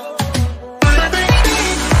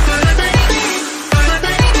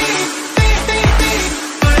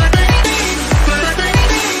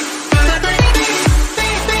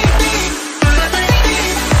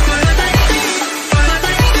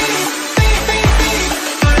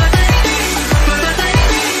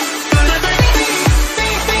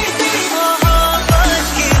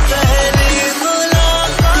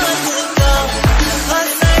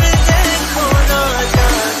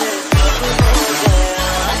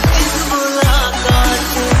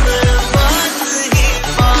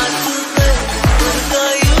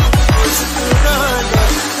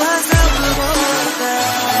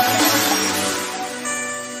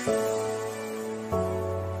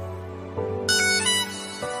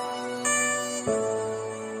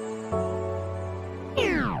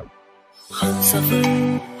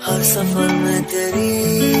हर सफर में तेरी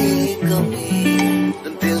कमी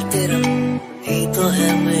दिल तेरा ही तो है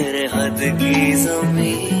मेरे हद की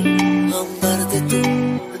ज़मीं हम दर्द तू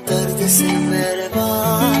दर्द से मेरे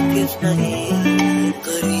वाकिफ नहीं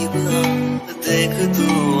करीब आ देख तू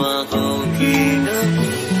आँखों की नमी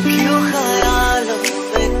क्यों ख्यालों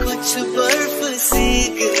में कुछ बर्फ सी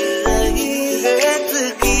गिर रही रेत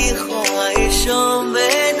की ख्वाहिशों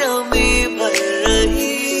में नमी भर रही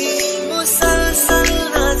मुसलसल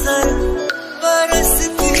नजर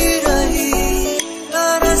बरसती रही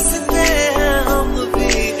तरसते हैं हम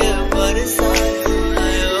भीगे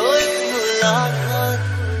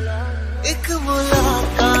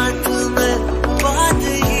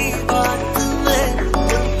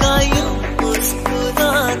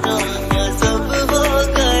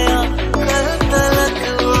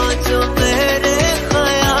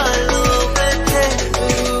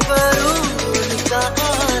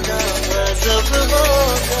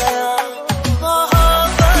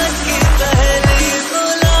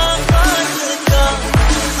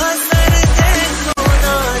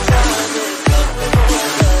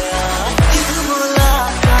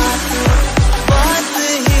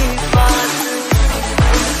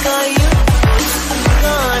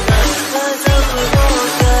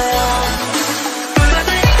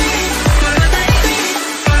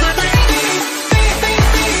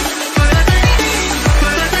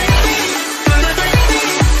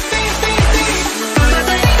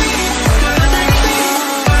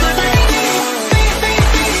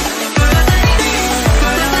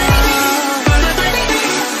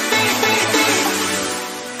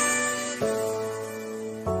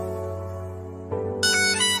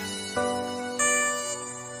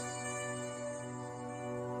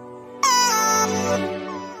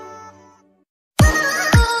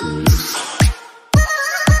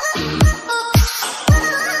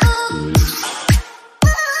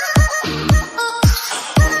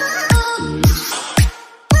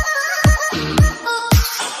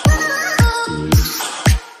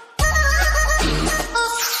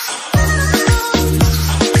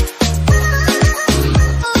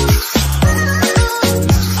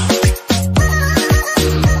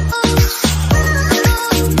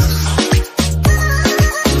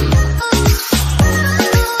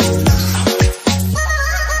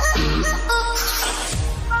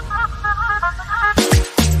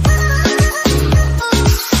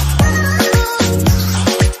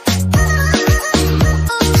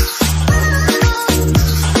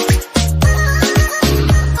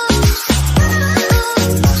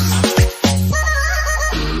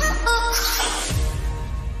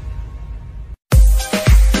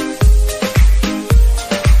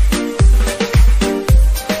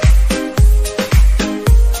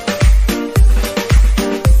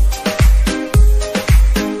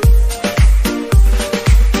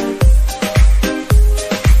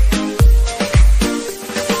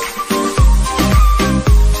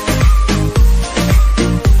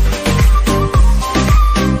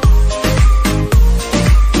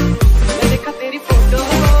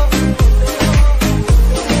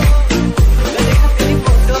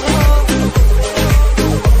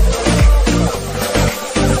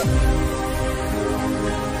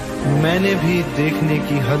मैंने भी देखने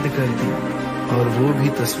की हद कर दी और वो भी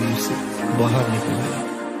तस्वीर से बाहर निकल गया।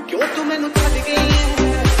 क्यों तू मैनू छड्ड गई है,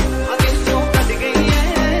 दिल चों कट गई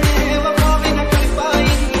है, वफा भी ना कर पाई,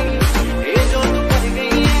 ये जो तू कर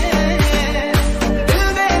गई है। दिल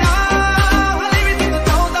मेरा हाले भी तेनू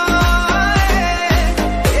चाहुंदा है,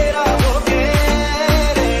 तेरा हो के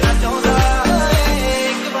रहना चाहुंदा है।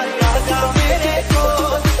 एक बारी आ जा मेरे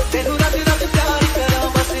कोल, तेनू रज रज प्यार करां,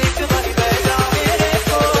 बस एक बारी बैठ जा मेरे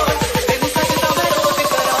कोल, तेनू सजदा मैं रोज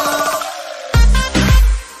करां।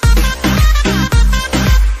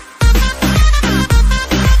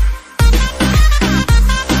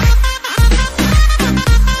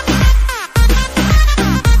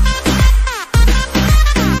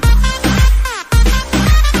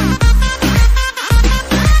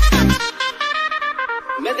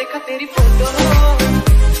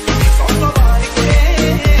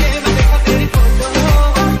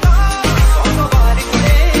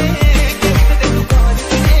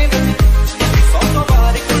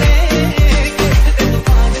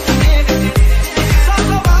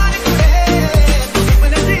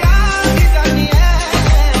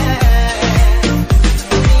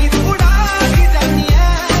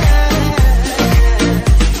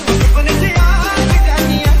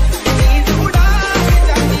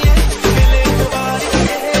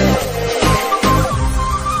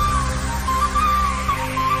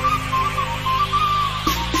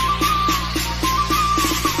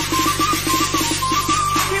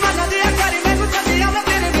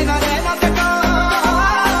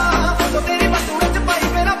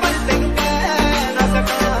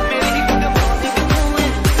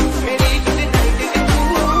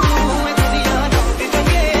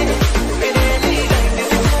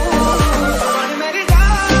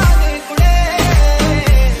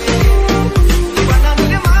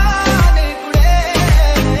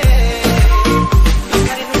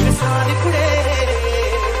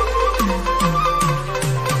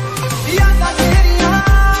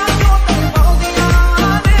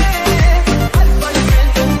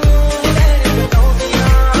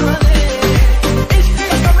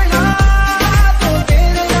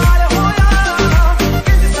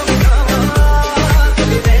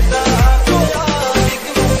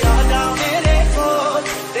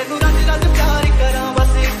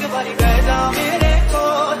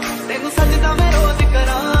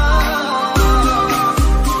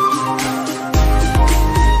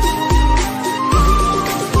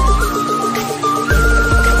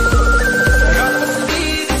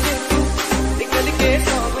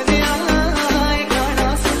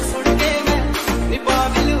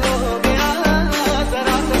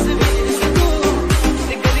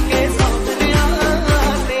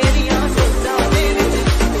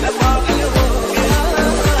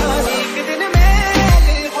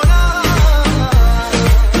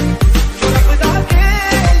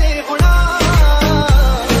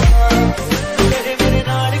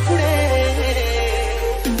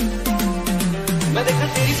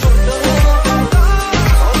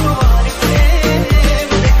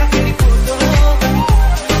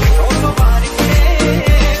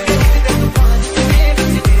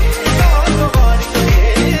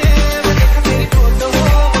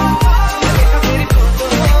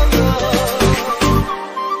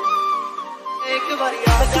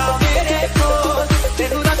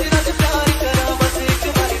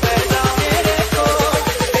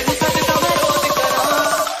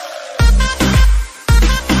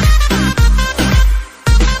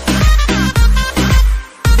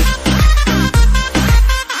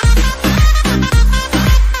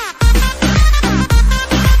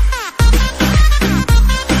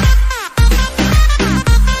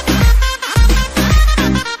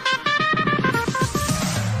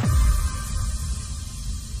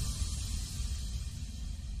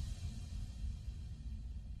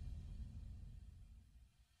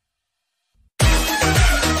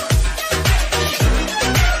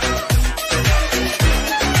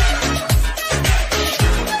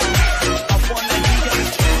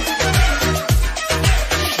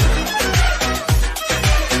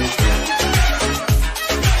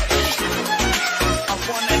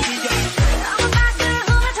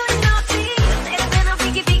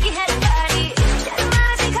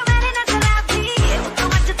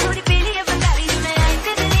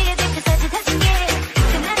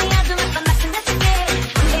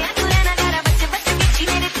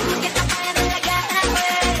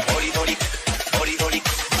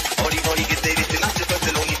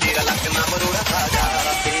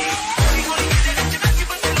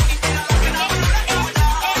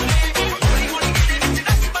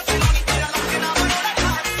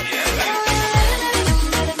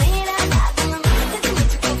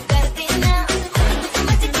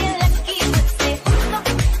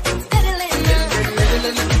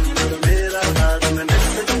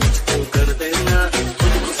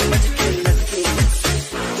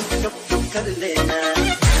 कर लेना।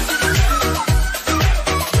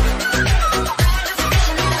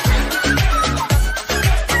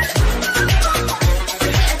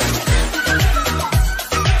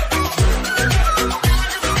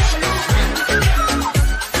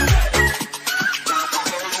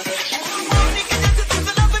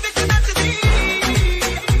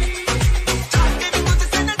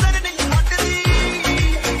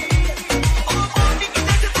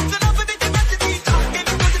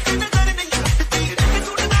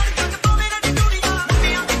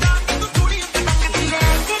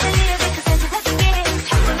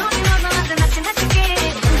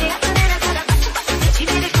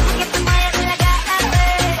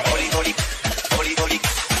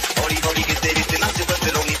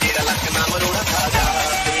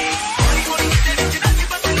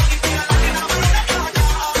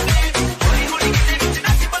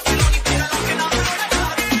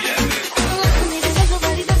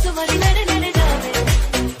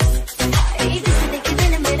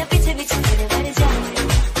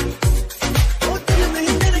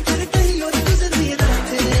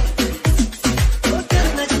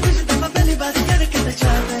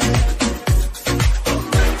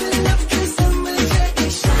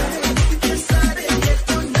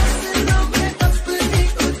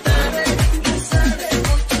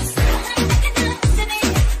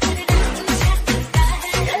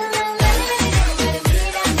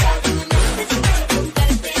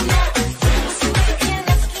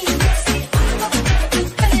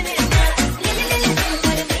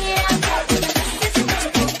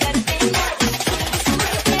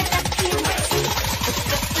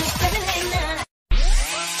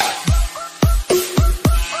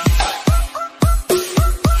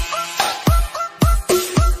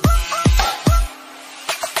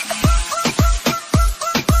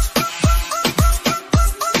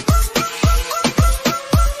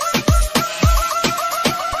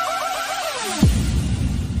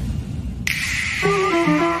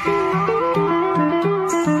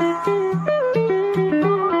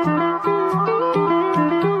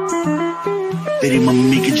 तेरी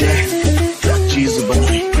मम्मी की जय क्या चीज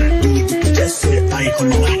बनाई जैसे आई हो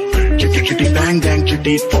नवाई चिटी चिटी बैंग बैंग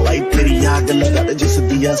चिटी पलाई तेरी याद लगा दे जिस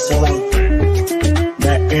दिया सलाई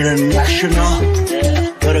मैं इंटरनेशनल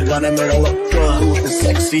तेरे गाने मेरा वक्का है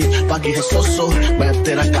सेक्सी बाकी है सोसो मैं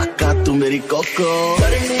तेरा काका तू मेरी कोको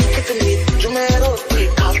गर्मी कितनी तुझ में रोटी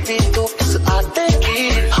खाती तू किस आटे की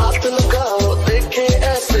हाथ लगाओ देखे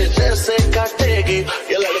ऐसे जैसे काटेगी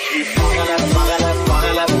ये लड़की पागल है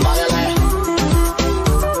पागल है पागल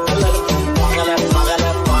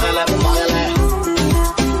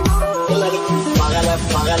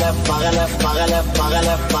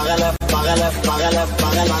है पागल है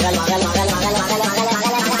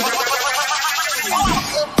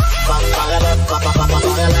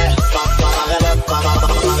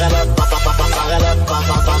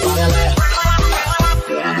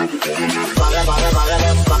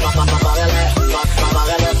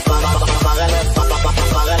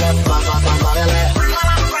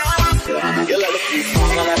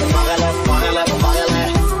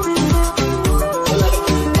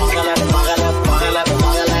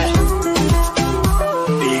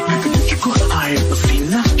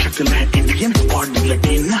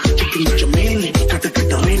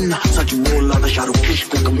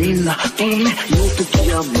कमीना तूने यूं तो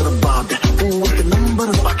किया बर्बाद है तू एक नंबर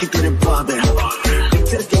बाकी तेरे बाद है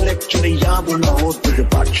टीचर के लेक्चर याद ना हो तुझे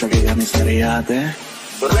पाठ चढ़ेगा नहीं सारे याद है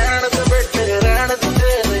रहने दे बेटे रहने दे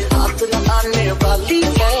तेरे हाथ न आने वाली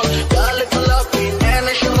है गाल गुलाबी नैन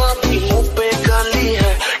शराबी मुंह पे काली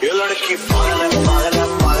है ये लड़की पागल है पागल है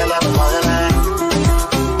पागल है पागल है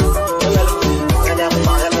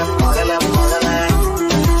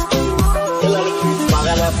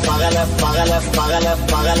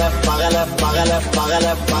पागल पागल पागल पागल पागल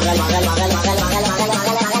पागल पागल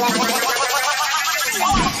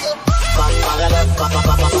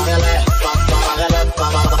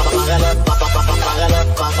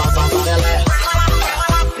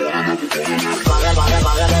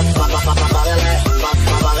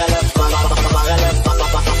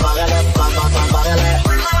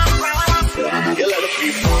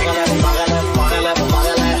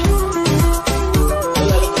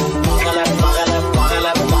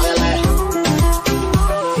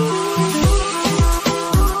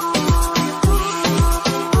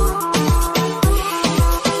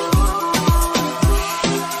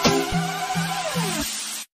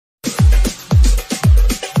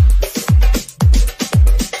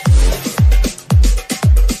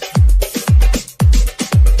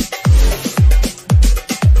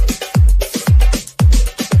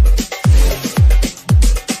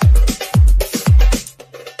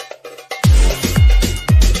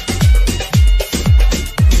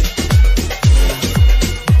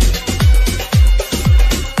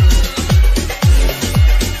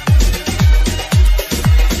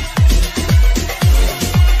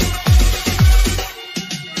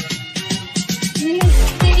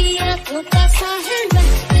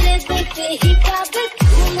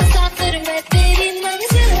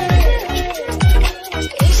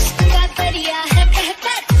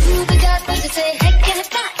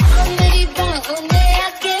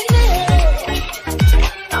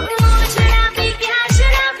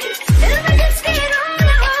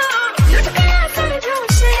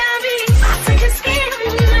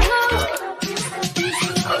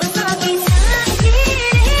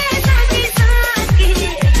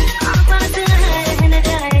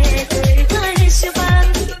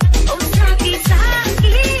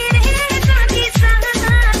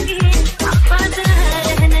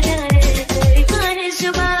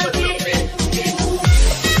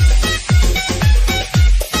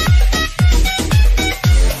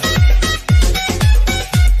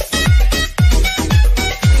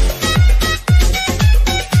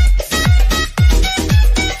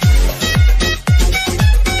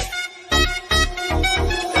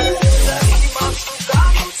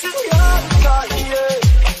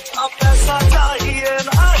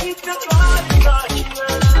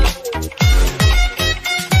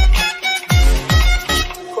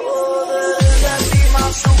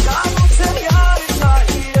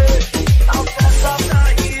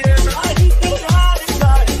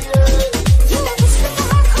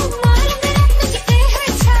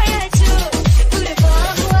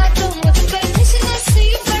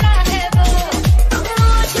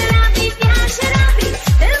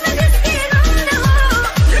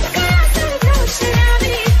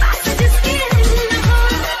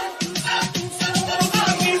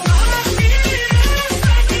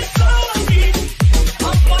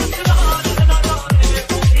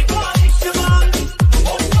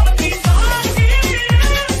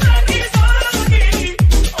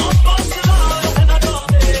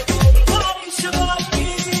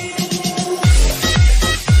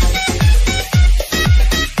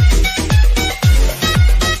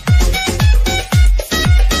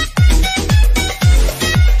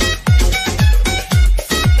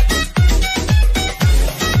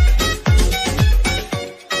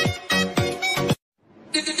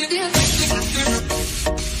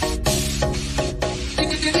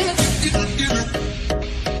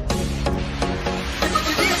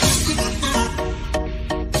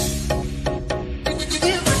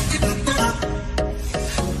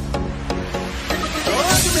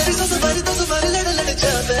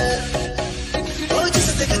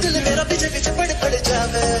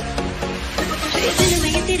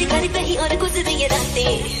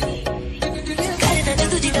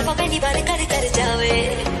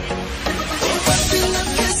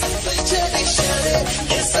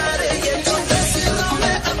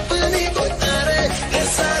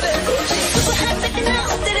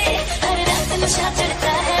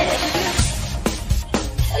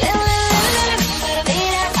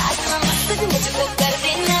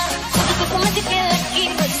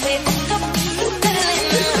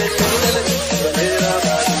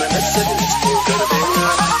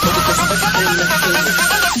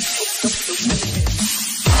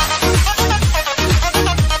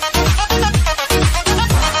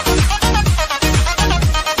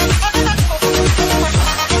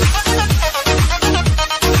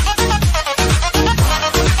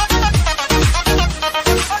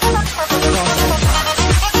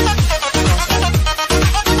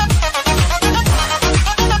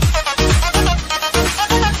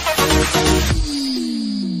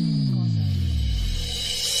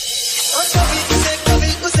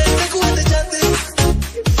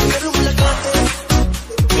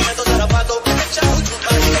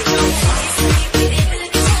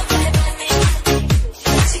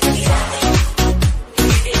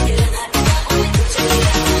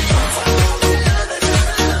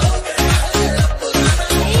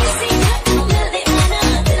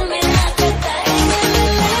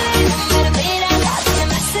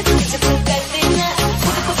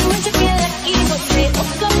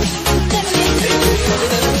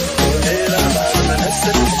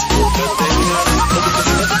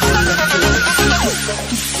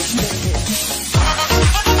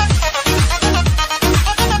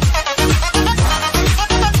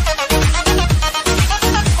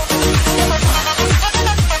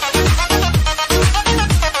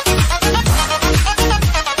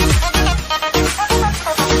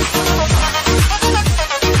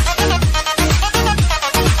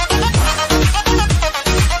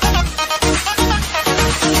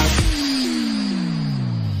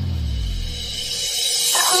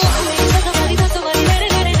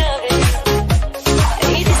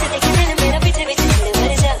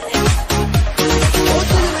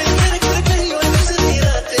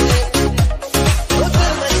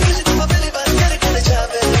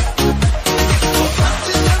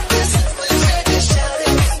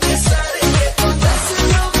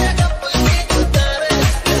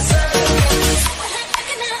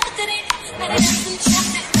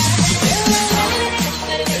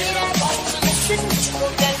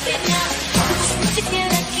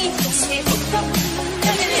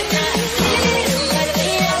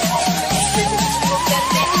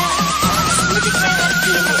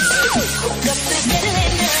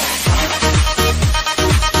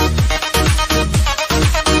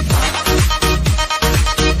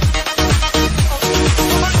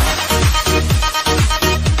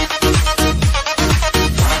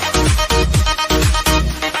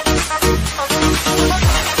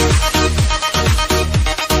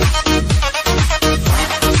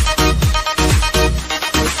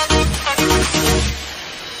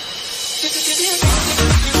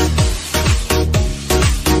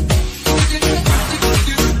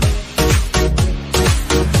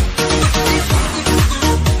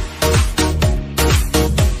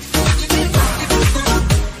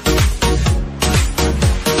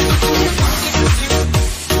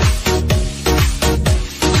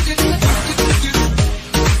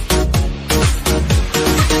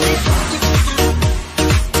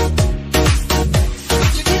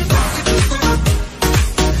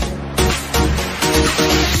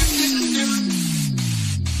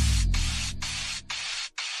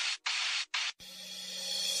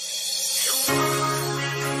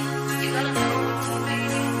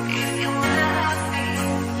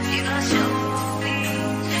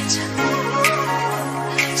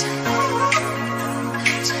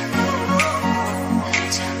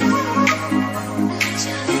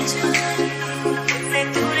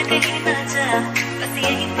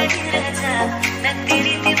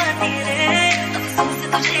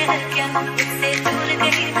है क्या मुझसे दूर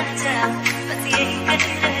कहीं ना जा बस यही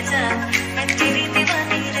कहीं रह जा मैं तेरी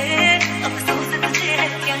दीवानी रे अफसोस तुझे है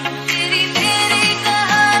क्या तेरी मेरी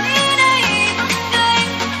कहानी नहीं बन गई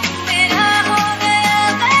मेरा हो गया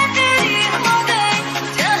मैं तेरी हो गई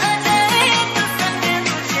जहाँ जाए तो संग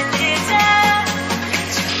मुझे ले जा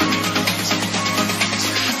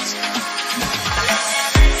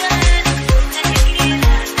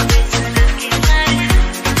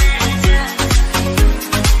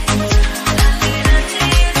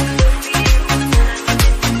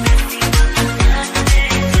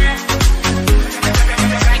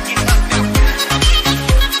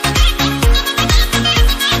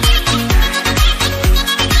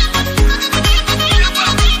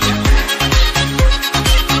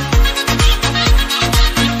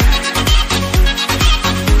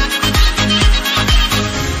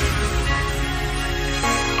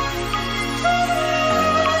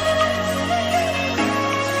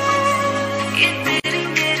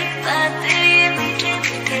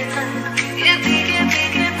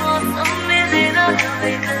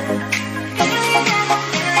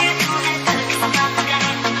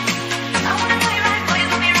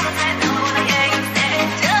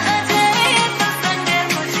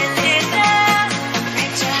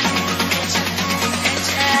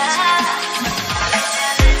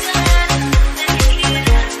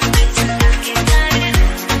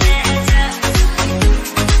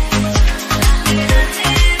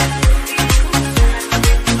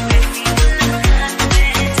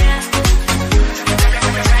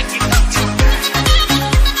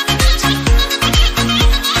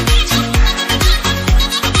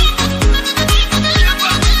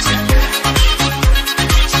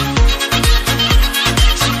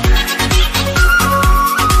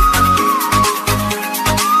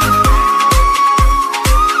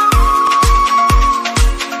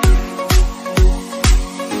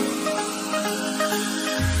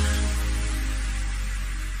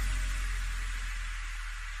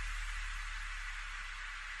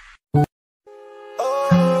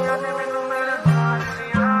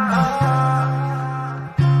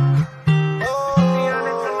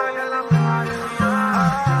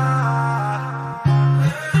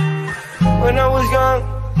When I was young,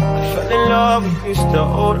 I fell in love with Mr.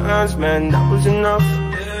 Old Hands, man, that was enough.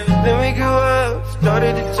 Then we grew up,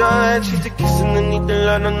 started to touch, used to kiss underneath the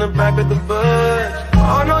light on the back of the bus.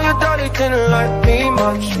 I know your daddy didn't like me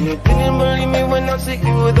much, and you didn't believe me when I said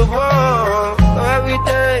you were the one. So every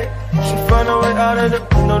day, she found a way out of the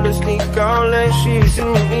window to sneak out late. She used to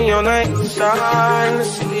meet me all night inside in the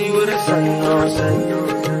city with a sun on, sun.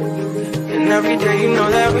 And every day you know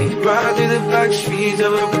that we ride through the back streets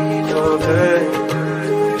of a pretty over.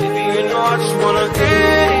 Baby, you know I just wanna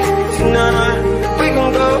get tonight. We can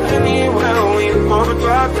go anywhere we want.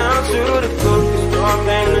 Drive down to the coast, stop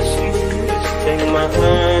in the sea. Just take my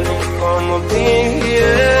hand and I'ma be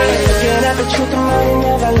here. Looking at the truth, I'm running,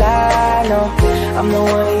 never lie, no. I'm the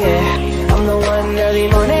one, yeah. I'm the one early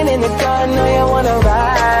morning in the dark, know you wanna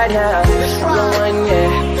ride now. I'm the one, yeah.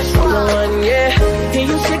 I'm the one, yeah. Hear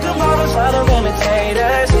you sick of all those other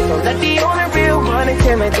imitators. Don't let the only real one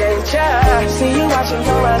intimidate ya. See you watching,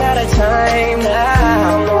 don't run out of time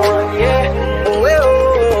now. I'm the one, yeah.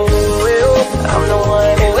 I'm the one,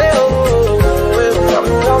 I'm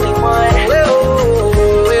the only one.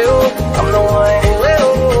 I'm the one,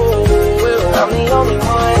 I'm the only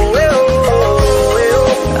one.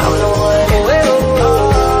 I'm the one, I'm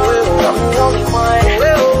the only one.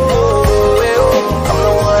 I'm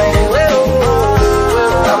the one,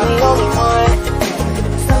 I'm the only one.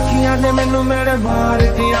 Sakiyan ne mainu mere maar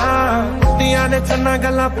diya, diya ne channa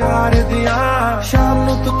galla pyar diya. Sham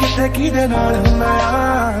nu tu kithe kide naal hunna ya,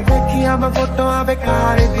 dekhiya main photoaਂ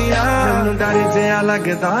bekar diya. Mainu dar jiha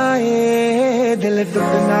lagda ਏ दिल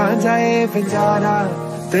टूट ना जाए बेचारा.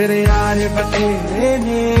 तेरे यार बतेरे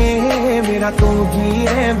ने मेरा तू ही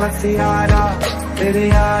है बस यारा. तेरे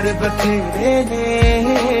यार बतेरे ने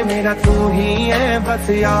मेरा तू ही है बस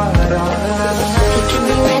यारा. You can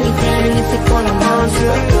do anything if you wanna want to.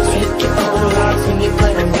 Take your own rocks and you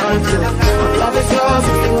put them down to. Love is love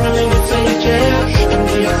if you're willing to take it. And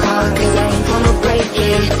be your heart cause I ain't gonna break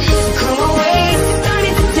it. Come away,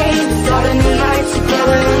 starting today. Start a new life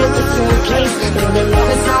together and look into a place. Know that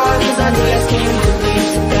love is hard cause I just can't believe.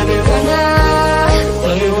 So baby, run out,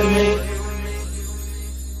 play with me.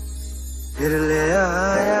 फिर ले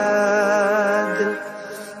आया दिल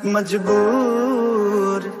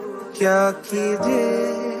मजबूर क्या कीजिए.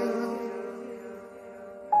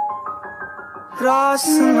 रास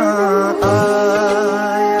ना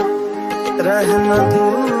आया रहना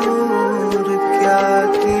दूर क्या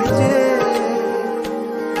कीजिए.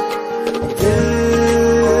 दिल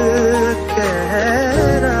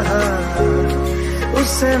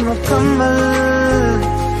उसे मुकम्मल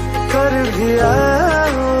कर दिया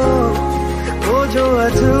हो, वो जो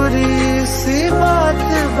अधूरी सी बात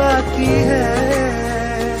बाकी है,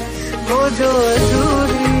 वो जो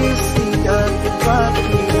अधूरी सी याद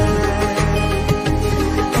बाकी है,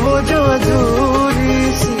 वो जो अधूरी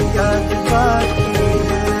सी याद बाकी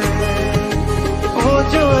है, वो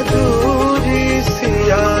जो अधूरी सी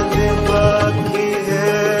याद बाकी है।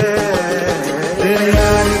 तेरे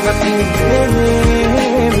यार बकीले में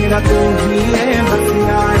मेरा तू ही है बस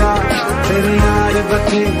यारा, तेरे यार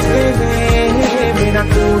बकीले में मेरा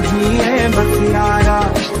तू ही है बस यारा,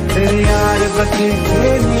 तेरे यार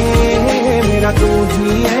बकीले में मेरा तू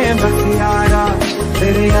ही है बस यारा,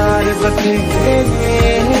 तेरे यार बकीले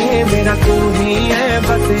में मेरा तू ही है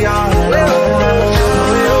बस यारा।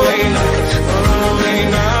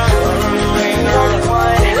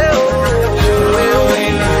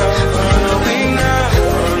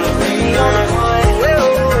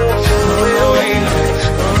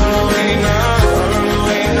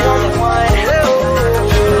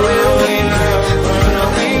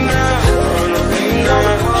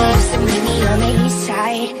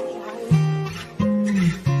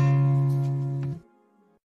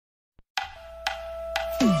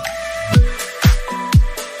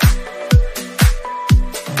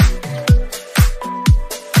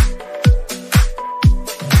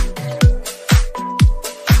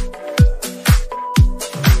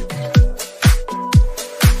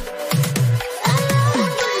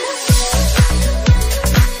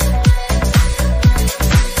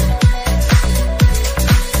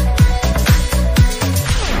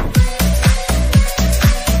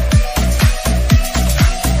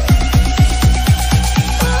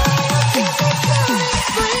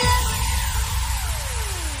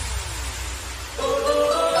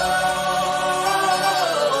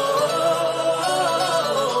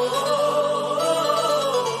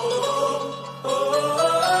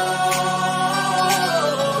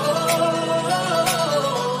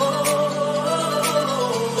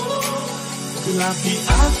 गुलाबी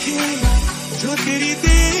आंखें जो तेरी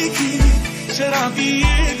देखी, शराबी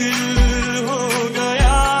ये दिल हो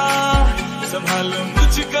गया, संभाल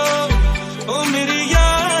मुझको ओ मेरे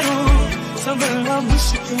यारों, संभलना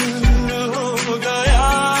मुश्किल हो गया।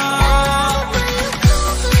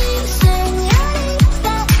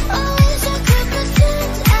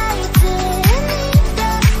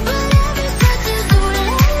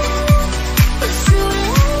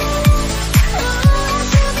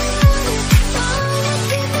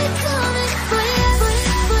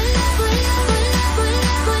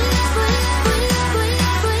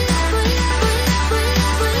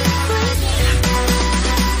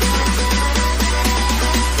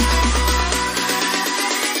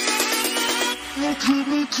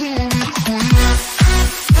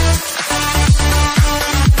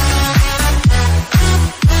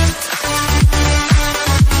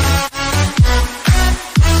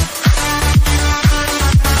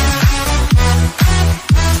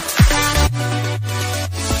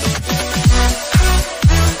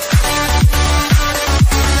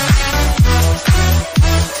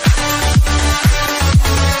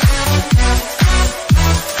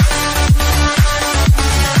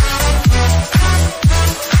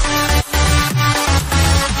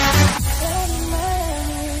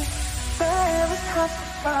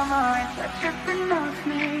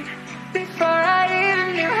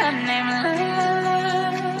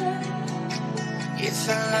 It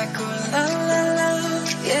felt like ooh la la la,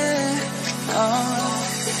 yeah. Oh.